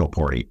Scottish National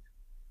Party.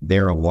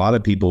 There are a lot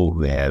of people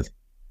who have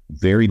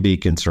very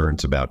big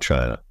concerns about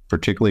China,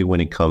 particularly when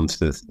it comes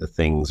to the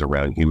things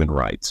around human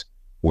rights,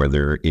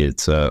 whether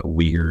it's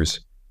Uyghurs,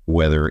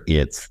 whether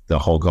it's the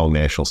Hong Kong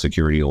national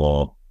security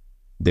law.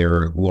 There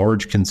are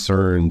large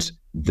concerns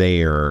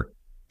there.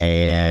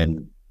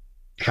 And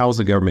how's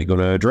the government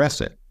going to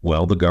address it?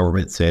 Well, the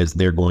government says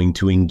they're going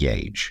to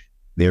engage.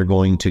 They're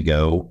going to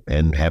go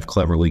and have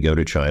Cleverly go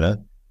to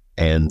China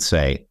and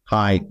say,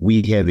 hi,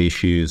 we have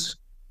issues.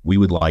 We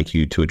would like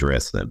you to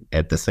address them.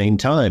 At the same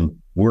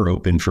time, we're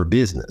open for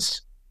business,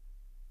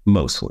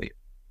 mostly,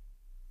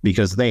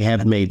 because they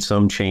have made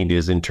some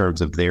changes in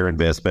terms of their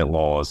investment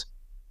laws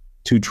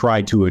to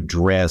try to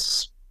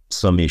address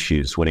some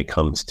issues when it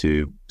comes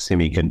to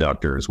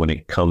semiconductors, when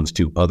it comes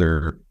to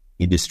other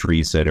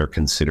industries that are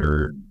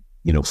considered,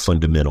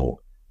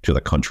 fundamental to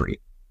the country.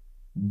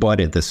 But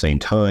at the same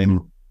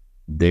time,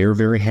 they're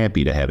very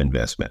happy to have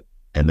investment,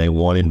 and they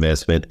want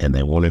investment, and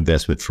they want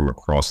investment from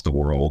across the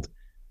world.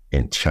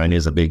 And China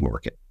is a big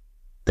market.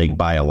 They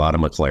buy a lot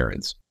of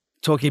McLarens.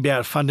 Talking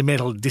about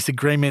fundamental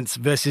disagreements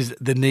versus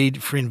the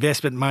need for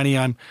investment money,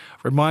 I'm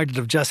reminded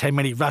of just how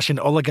many Russian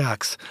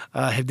oligarchs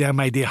have now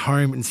made their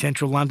home in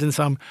central London.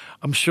 So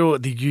I'm sure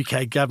the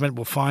UK government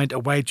will find a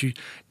way to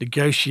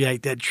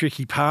negotiate that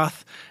tricky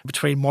path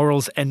between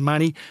morals and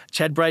money.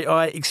 Chad Bray,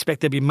 I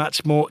expect there'll be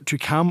much more to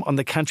come on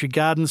the Country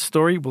Gardens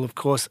story. We'll, of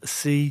course,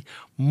 see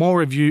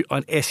more of you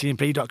on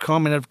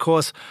SEMP.com. And, of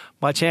course,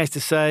 my chance to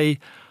say,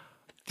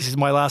 this is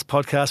my last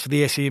podcast for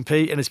the SEMP,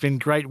 and it's been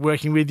great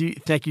working with you.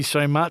 Thank you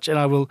so much, and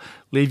I will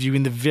leave you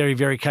in the very,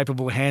 very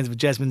capable hands of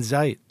Jasmine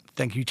Zayat.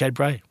 Thank you, Chad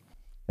Bray.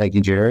 Thank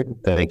you, Jared.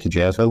 Thank you,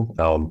 Jasmine.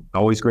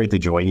 Always great to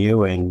join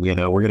you. And, we're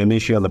going to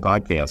miss you on the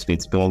podcast.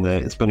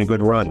 It's been a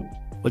good run.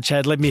 Well,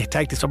 Chad, let me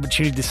take this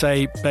opportunity to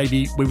say,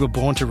 baby, we were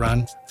born to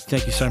run.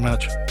 Thank you so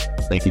much.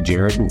 Thank you,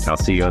 Jared. And I'll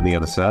see you on the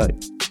other side.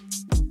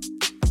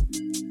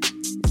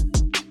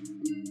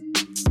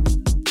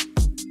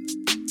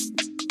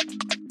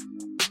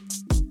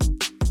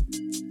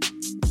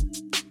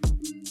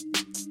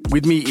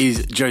 With me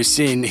is Zhou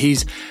Xin.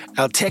 He's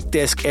our tech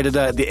desk editor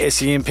at the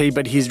SEMP,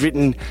 but he's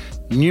written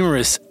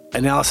numerous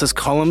analysis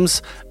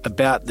columns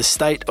about the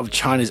state of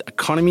China's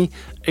economy,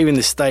 even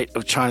the state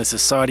of China's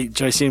society.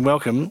 Zhou Xin,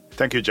 welcome.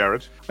 Thank you,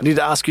 Jared. I need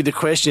to ask you the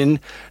question.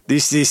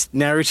 This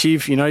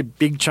narrative,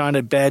 big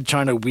China, bad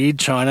China, weird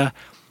China.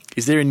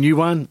 Is there a new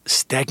one?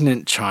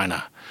 Stagnant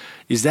China.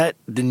 Is that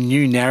the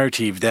new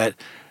narrative, that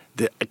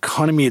the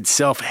economy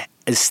itself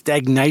has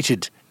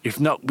stagnated,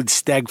 if not with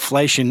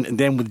stagflation,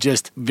 then with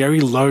just very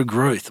low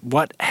growth?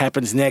 What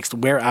happens next?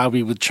 Where are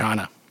we with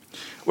China?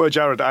 Well,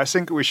 Jared, I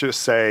think we should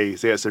say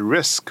there's a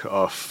risk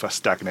of a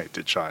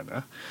stagnated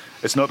China.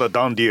 It's not a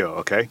done deal,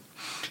 okay?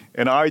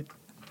 And I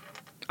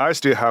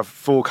still have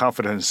full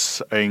confidence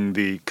in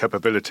the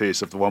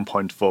capabilities of the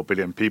 1.4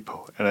 billion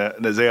people.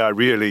 And they are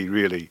really,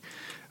 really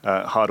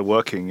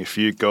hardworking. If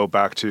you go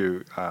back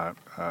to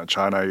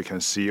China, you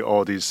can see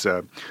all these,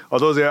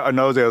 although I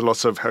know there are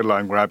lots of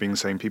headline grabbing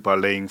saying people are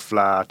laying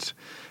flat,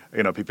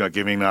 people are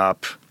giving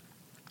up.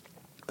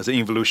 The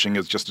involution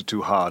is just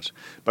too hard.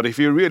 But if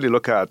you really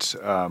look at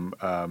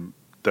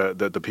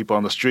the people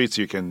on the streets,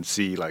 you can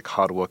see like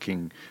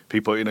hardworking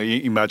people.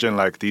 You imagine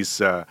like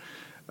these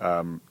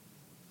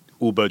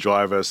Uber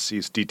drivers,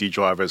 these DD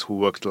drivers who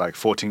worked like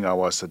 14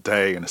 hours a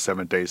day and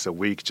 7 days a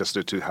week just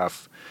to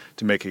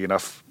make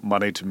enough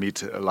money to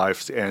meet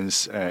life's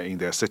ends in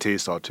their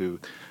cities or to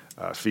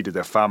feed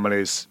their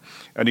families.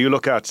 And you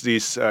look at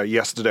these,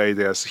 yesterday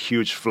there's a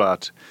huge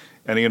flood.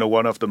 And,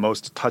 one of the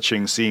most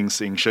touching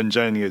scenes in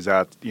Shenzhen is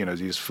that,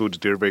 these food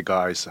delivery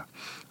guys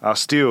are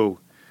still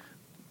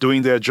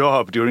doing their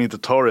job during the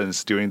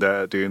torrents, during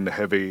the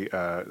heavy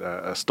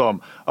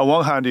storm. On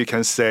one hand, you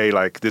can say,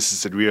 like, this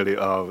is really,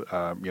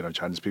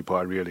 Chinese people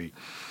are really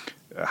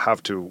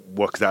have to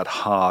work that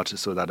hard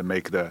so that they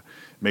make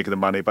the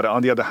money. But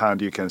on the other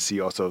hand, you can see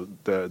also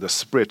the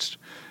spirit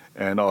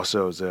and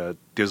also the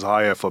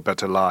desire for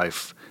better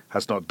life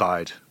has not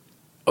died.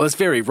 Well, it's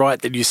very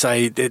right that you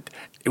say that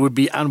it would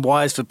be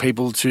unwise for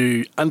people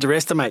to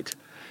underestimate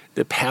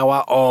the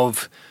power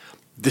of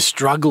the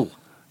struggle.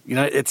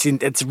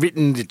 It's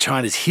written into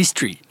China's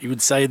history. You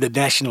would say the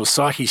national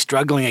psyche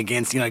struggling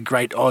against,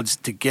 great odds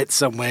to get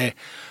somewhere.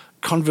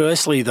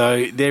 Conversely,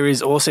 though, there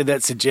is also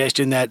that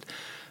suggestion that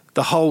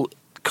the whole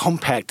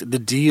compact, the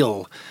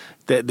deal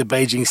that the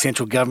Beijing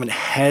central government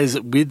has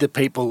with the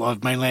people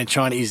of mainland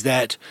China is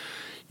that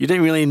you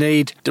don't really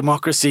need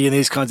democracy and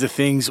these kinds of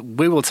things.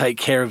 We will take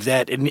care of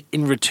that, and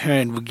in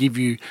return, we'll give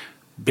you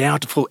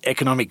bountiful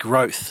economic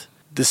growth.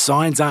 The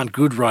signs aren't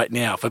good right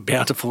now for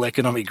bountiful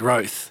economic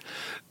growth.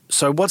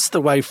 So what's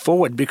the way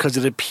forward? Because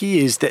it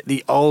appears that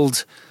the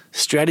old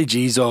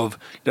strategies of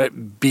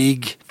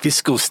big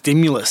fiscal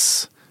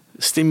stimulus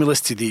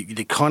to the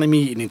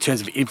economy and in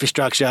terms of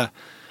infrastructure,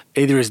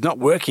 either is not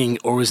working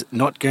or is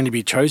not going to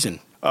be chosen.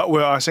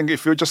 Well, I think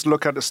if you just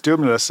look at the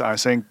stimulus, I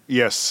think,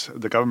 yes,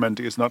 the government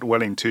is not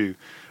willing to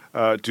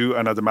do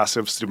another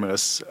massive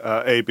stimulus,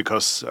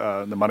 because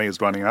the money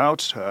is running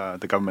out.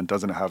 The government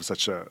doesn't have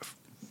such a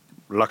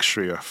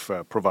luxury of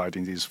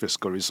providing these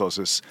fiscal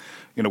resources,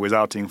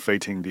 without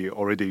inflating the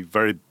already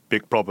very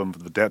big problem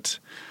of the debt.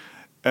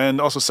 And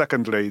also,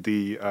 secondly,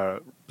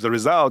 the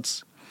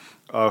results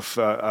of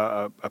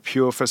a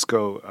pure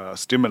fiscal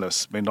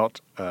stimulus may not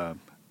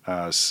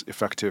as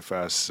effective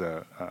as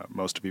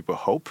most people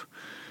hope,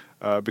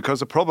 because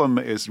the problem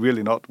is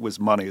really not with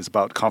money, it's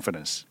about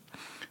confidence.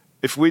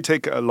 If we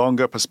take a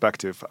longer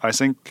perspective, I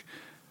think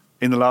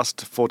in the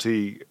last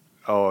 40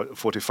 or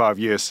 45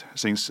 years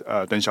since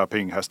Deng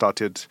Xiaoping has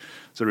started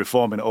the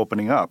reform and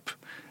opening up,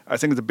 I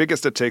think the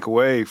biggest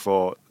takeaway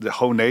for the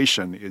whole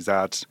nation is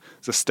that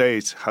the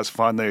state has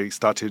finally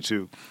started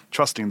to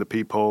trust in the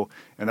people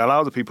and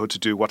allow the people to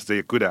do what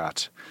they're good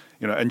at.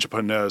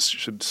 Entrepreneurs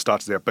should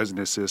start their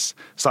businesses,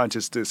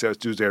 scientists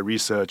do their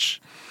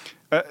research.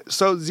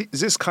 So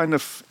this kind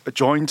of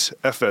joint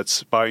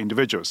efforts by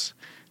individuals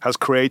has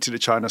created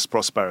China's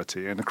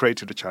prosperity and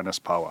created China's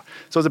power.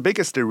 So the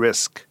biggest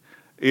risk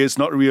is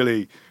not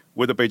really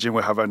whether Beijing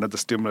will have another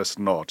stimulus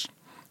or not.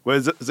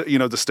 Where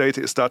the state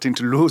is starting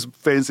to lose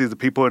faith in the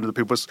people and the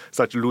people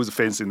start to lose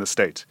faith in the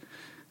state.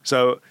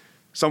 So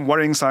some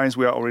worrying signs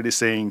we are already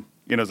seeing.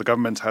 The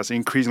government has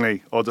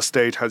increasingly, or the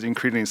state has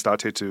increasingly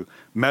started to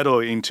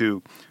meddle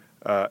into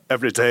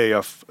every day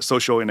of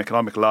social and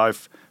economic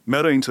life,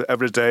 meddle into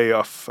every day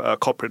of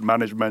corporate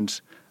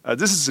management.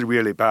 This is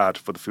really bad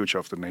for the future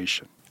of the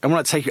nation. I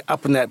want to take you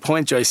up on that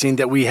point, Zhou Xin,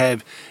 that we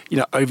have,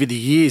 over the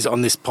years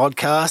on this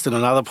podcast and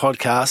on other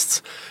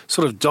podcasts,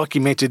 sort of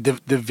documented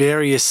the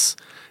various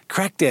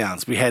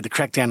crackdowns. We had the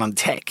crackdown on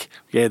tech.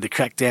 We had the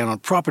crackdown on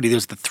property.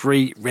 There's the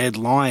 3 red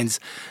lines.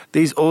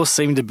 These all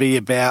seem to be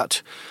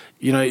about,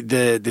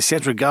 the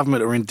central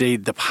government or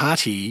indeed the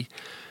party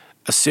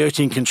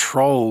asserting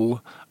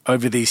control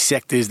over these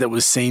sectors that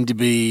was seen to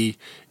be,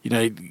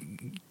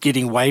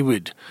 getting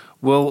wayward.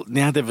 Well,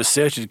 now they've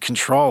asserted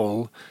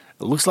control.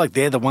 It looks like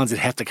they're the ones that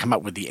have to come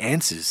up with the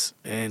answers,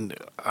 and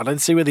I don't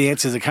see where the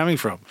answers are coming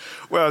from.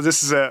 Well,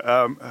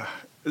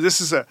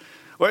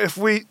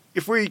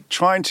 if we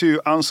trying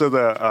to answer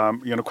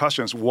the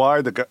questions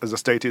why the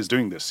state is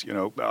doing this,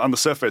 on the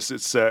surface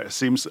it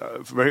seems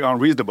very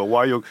unreasonable.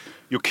 Why you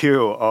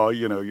kill or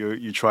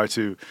you try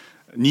to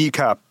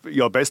kneecap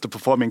your best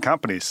performing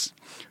companies?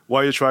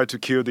 Why you try to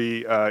kill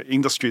the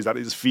industry that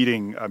is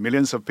feeding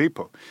millions of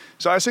people?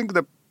 So I think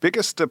the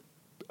biggest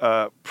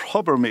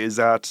problem is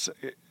that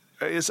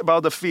it's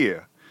about the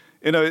fear.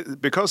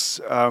 Because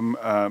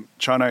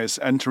China is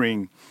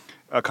entering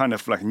a kind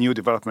of like new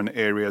development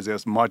areas,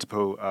 there's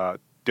multiple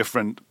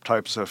different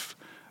types of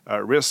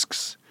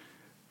risks.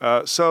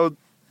 So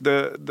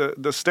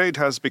the state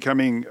has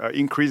becoming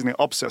increasingly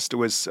obsessed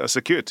with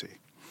security.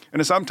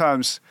 And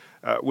sometimes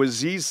with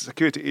these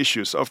security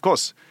issues, of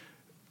course,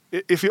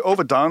 if you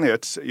overdone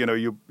it,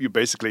 you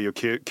basically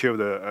kill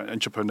the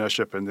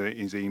entrepreneurship and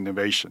the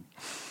innovation.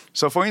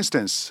 So, for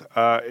instance,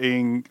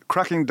 in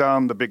cracking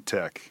down the big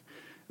tech,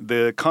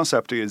 the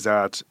concept is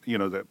that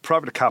the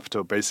private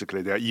capital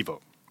basically they're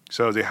evil,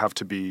 so they have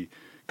to be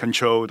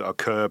controlled or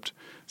curbed.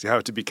 They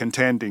have to be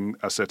contained in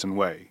a certain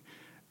way,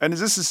 and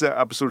this is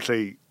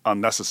absolutely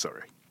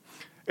unnecessary.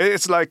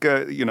 It's like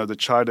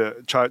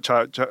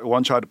the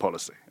one-child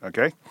policy.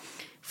 Okay,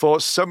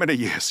 for so many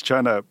years,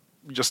 China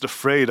just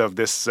afraid of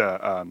this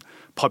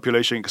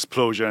population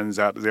explosion,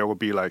 that there will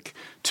be like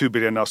 2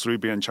 billion or 3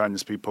 billion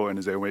Chinese people and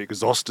they will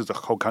exhaust the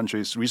whole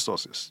country's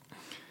resources.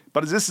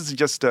 But this is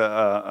just,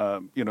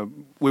 when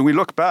we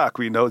look back,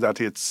 we know that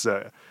it's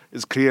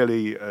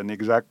clearly an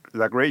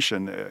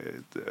exaggeration.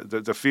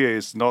 The fear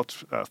is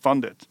not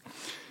funded.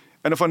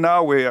 And for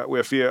now,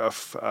 we're fear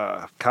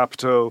of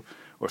capital,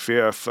 we're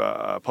fear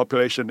of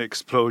population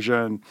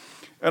explosion,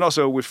 and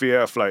also we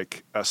fear of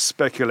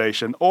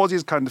speculation, all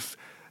these kind of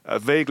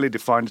vaguely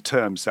defined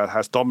terms that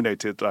has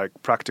dominated like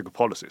practical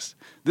policies.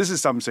 This is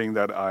something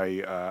that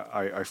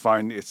I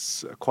find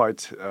it's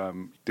quite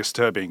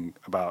disturbing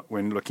about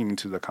when looking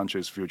into the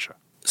country's future.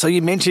 So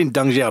you mentioned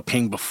Deng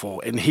Xiaoping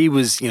before, and he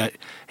was,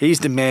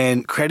 he's the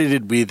man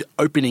credited with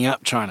opening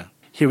up China.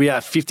 Here we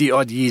are 50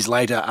 odd years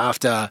later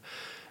after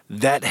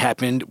that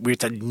happened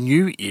with a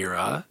new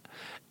era,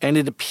 and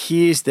it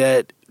appears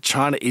that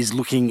China is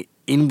looking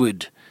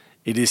inward.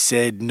 It is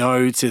said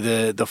no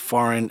to the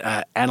foreign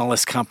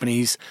analyst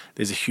companies.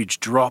 There's a huge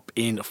drop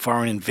in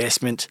foreign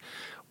investment.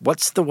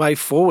 What's the way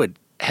forward?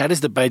 How does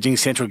the Beijing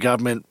central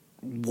government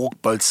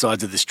walk both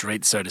sides of the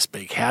street, so to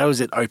speak? How is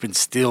it open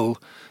still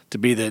to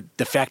be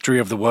the factory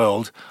of the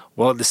world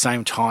while at the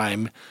same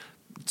time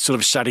sort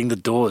of shutting the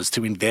doors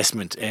to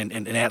investment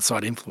and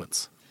outside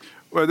influence?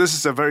 Well, this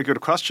is a very good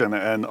question.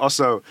 And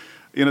also,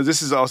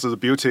 this is also the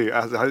beauty,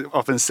 as I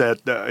often said,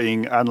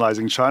 in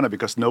analyzing China,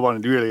 because no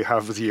one really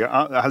has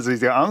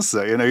the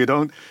answer.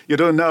 You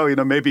don't know.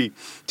 Maybe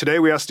today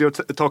we are still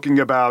talking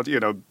about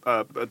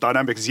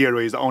dynamic zero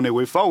is the only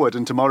way forward,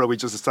 and tomorrow we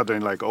just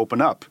suddenly open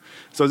up.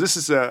 So this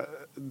is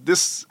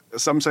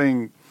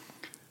something.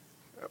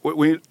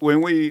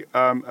 When we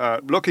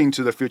look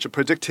into the future,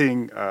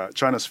 predicting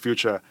China's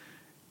future,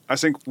 I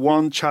think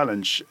one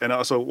challenge and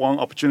also one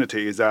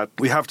opportunity is that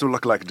we have to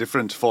look like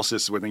different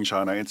forces within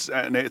China.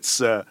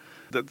 The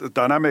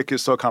dynamic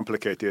is so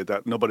complicated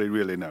that nobody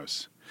really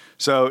knows.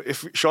 So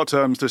if short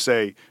term to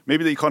say,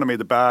 maybe the economy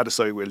is bad,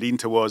 so we lean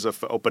towards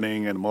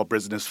opening and more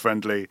business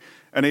friendly.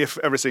 And if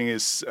everything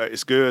is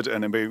good,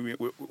 and maybe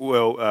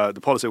the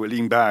policy will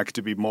lean back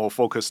to be more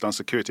focused on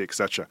security,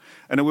 etc.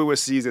 And then we will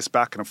see this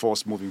back and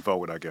forth moving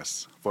forward, I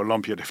guess, for a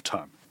long period of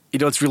time.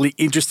 It's really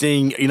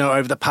interesting,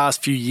 over the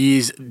past few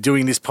years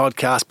doing this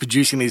podcast,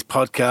 producing these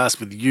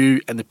podcasts with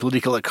you and the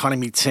political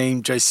economy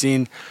team, Zhou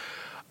Xin,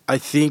 I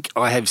think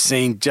I have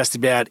seen just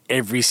about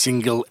every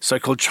single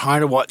so-called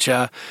China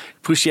watcher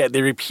push out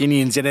their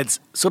opinions, and it's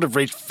sort of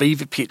reached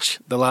fever pitch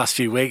the last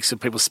few weeks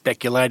of people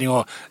speculating,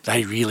 or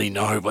they really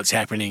know what's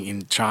happening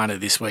in China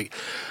this week.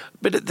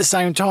 But at the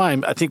same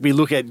time, I think we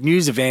look at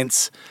news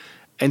events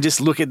and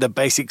just look at the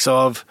basics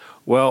of,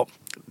 well,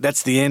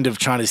 that's the end of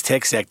China's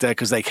tech sector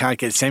because they can't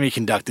get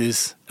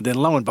semiconductors. And then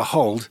lo and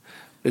behold,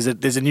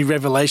 there's a new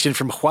revelation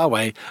from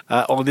Huawei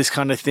on this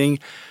kind of thing.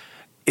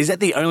 Is that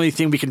the only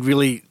thing we can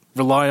really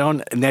rely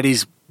on? And that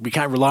is, we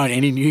can't rely on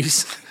any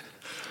news?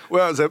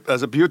 Well,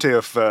 the beauty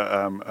of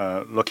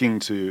looking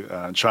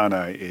to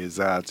China is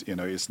that,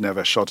 it's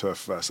never short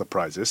of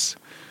surprises.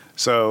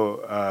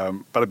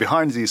 So, but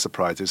behind these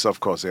surprises, of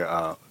course, there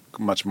are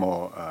much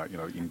more,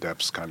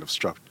 in-depth kind of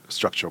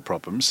structural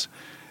problems.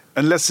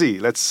 And let's see.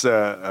 Let's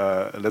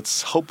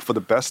hope for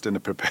the best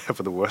and prepare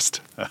for the worst.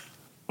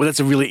 Well,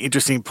 that's a really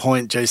interesting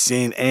point, Zhou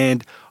Xin.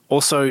 And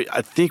also,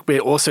 I think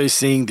we're also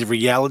seeing the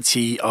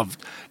reality of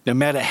no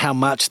matter how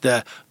much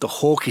the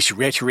hawkish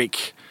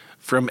rhetoric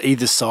from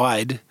either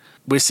side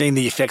We're seeing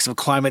the effects of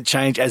climate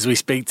change as we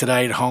speak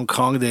today in Hong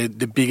Kong, the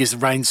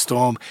biggest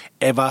rainstorm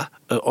ever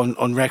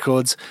on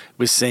records.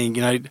 We're seeing,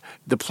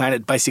 the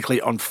planet basically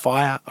on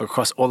fire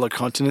across all the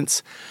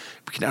continents.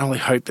 We can only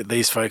hope that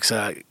these folks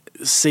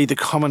see the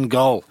common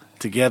goal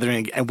together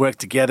and work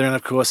together. And,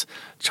 of course,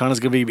 China's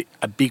going to be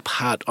a big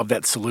part of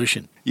that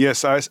solution.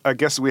 Yes, I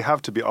guess we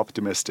have to be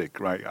optimistic,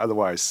 right?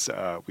 Otherwise,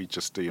 we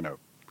just,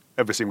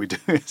 everything we do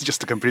is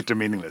just completely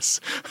meaningless.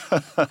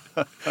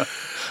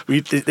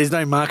 There's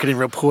no marketing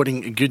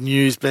reporting good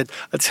news, but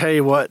I tell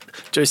you what,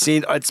 Zhou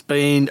Xin, it's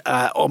been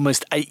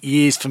almost 8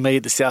 years for me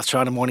at the South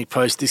China Morning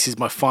Post. This is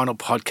my final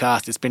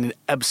podcast. It's been an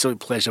absolute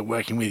pleasure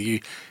working with you.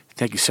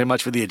 Thank you so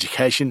much for the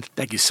education.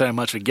 Thank you so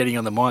much for getting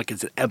on the mic.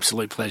 It's an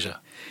absolute pleasure.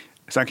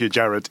 Thank you,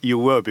 Jared. You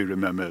will be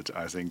remembered,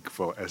 I think,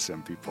 for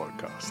SMP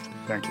Podcast.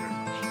 Thank you very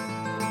much.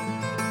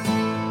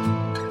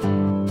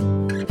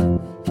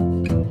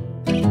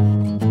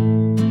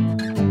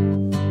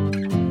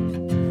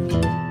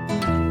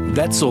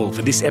 That's all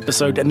for this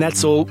episode, and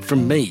that's all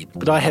from me.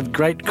 But I have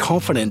great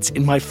confidence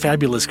in my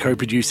fabulous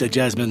co-producer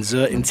Jasmine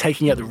Zhe in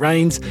taking out the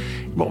reins,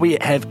 what we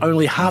have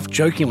only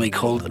half-jokingly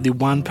called the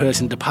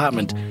one-person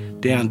department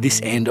down this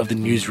end of the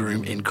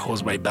newsroom in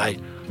Causeway Bay.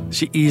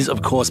 She is,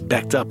 of course,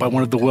 backed up by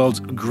one of the world's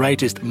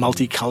greatest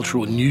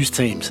multicultural news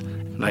teams.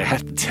 And I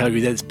have to tell you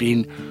that it's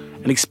been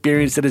an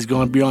experience that has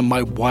gone beyond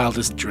my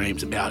wildest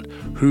dreams about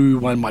who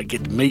one might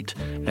get to meet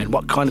and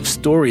what kind of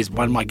stories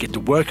one might get to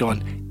work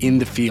on in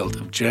the field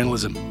of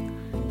journalism.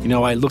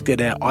 I looked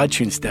at our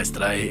iTunes stats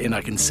today and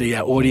I can see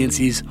our audience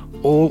is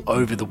all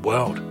over the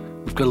world.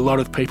 We've got a lot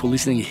of people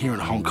listening here in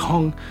Hong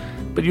Kong,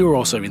 but you're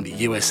also in the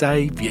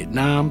USA,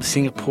 Vietnam,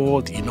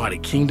 Singapore, the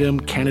United Kingdom,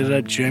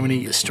 Canada,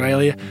 Germany,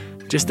 Australia,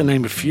 just to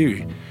name a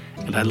few.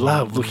 And I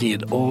love looking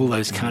at all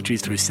those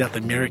countries through South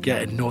America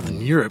and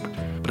Northern Europe,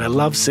 but I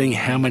love seeing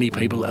how many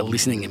people are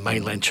listening in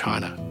mainland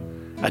China.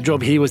 Our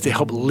job here was to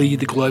help lead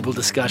the global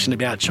discussion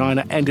about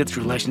China and its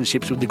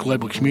relationships with the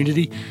global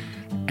community,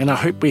 and I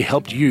hope we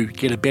helped you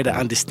get a better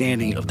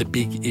understanding of the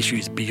big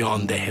issues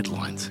beyond the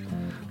headlines.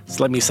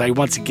 So let me say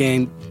once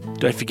again,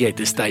 don't forget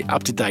to stay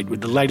up to date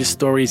with the latest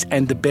stories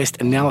and the best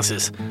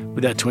analysis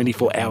with our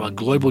 24-hour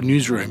global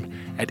newsroom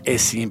at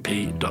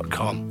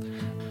scmp.com.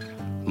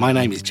 My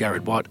name is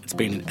Jared Watt. It's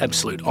been an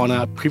absolute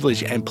honour,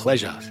 privilege and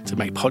pleasure to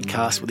make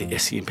podcasts with the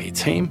SCMP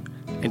team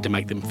and to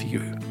make them for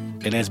you.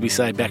 And as we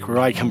say back where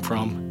I come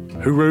from,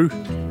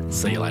 hooroo,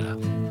 see you later.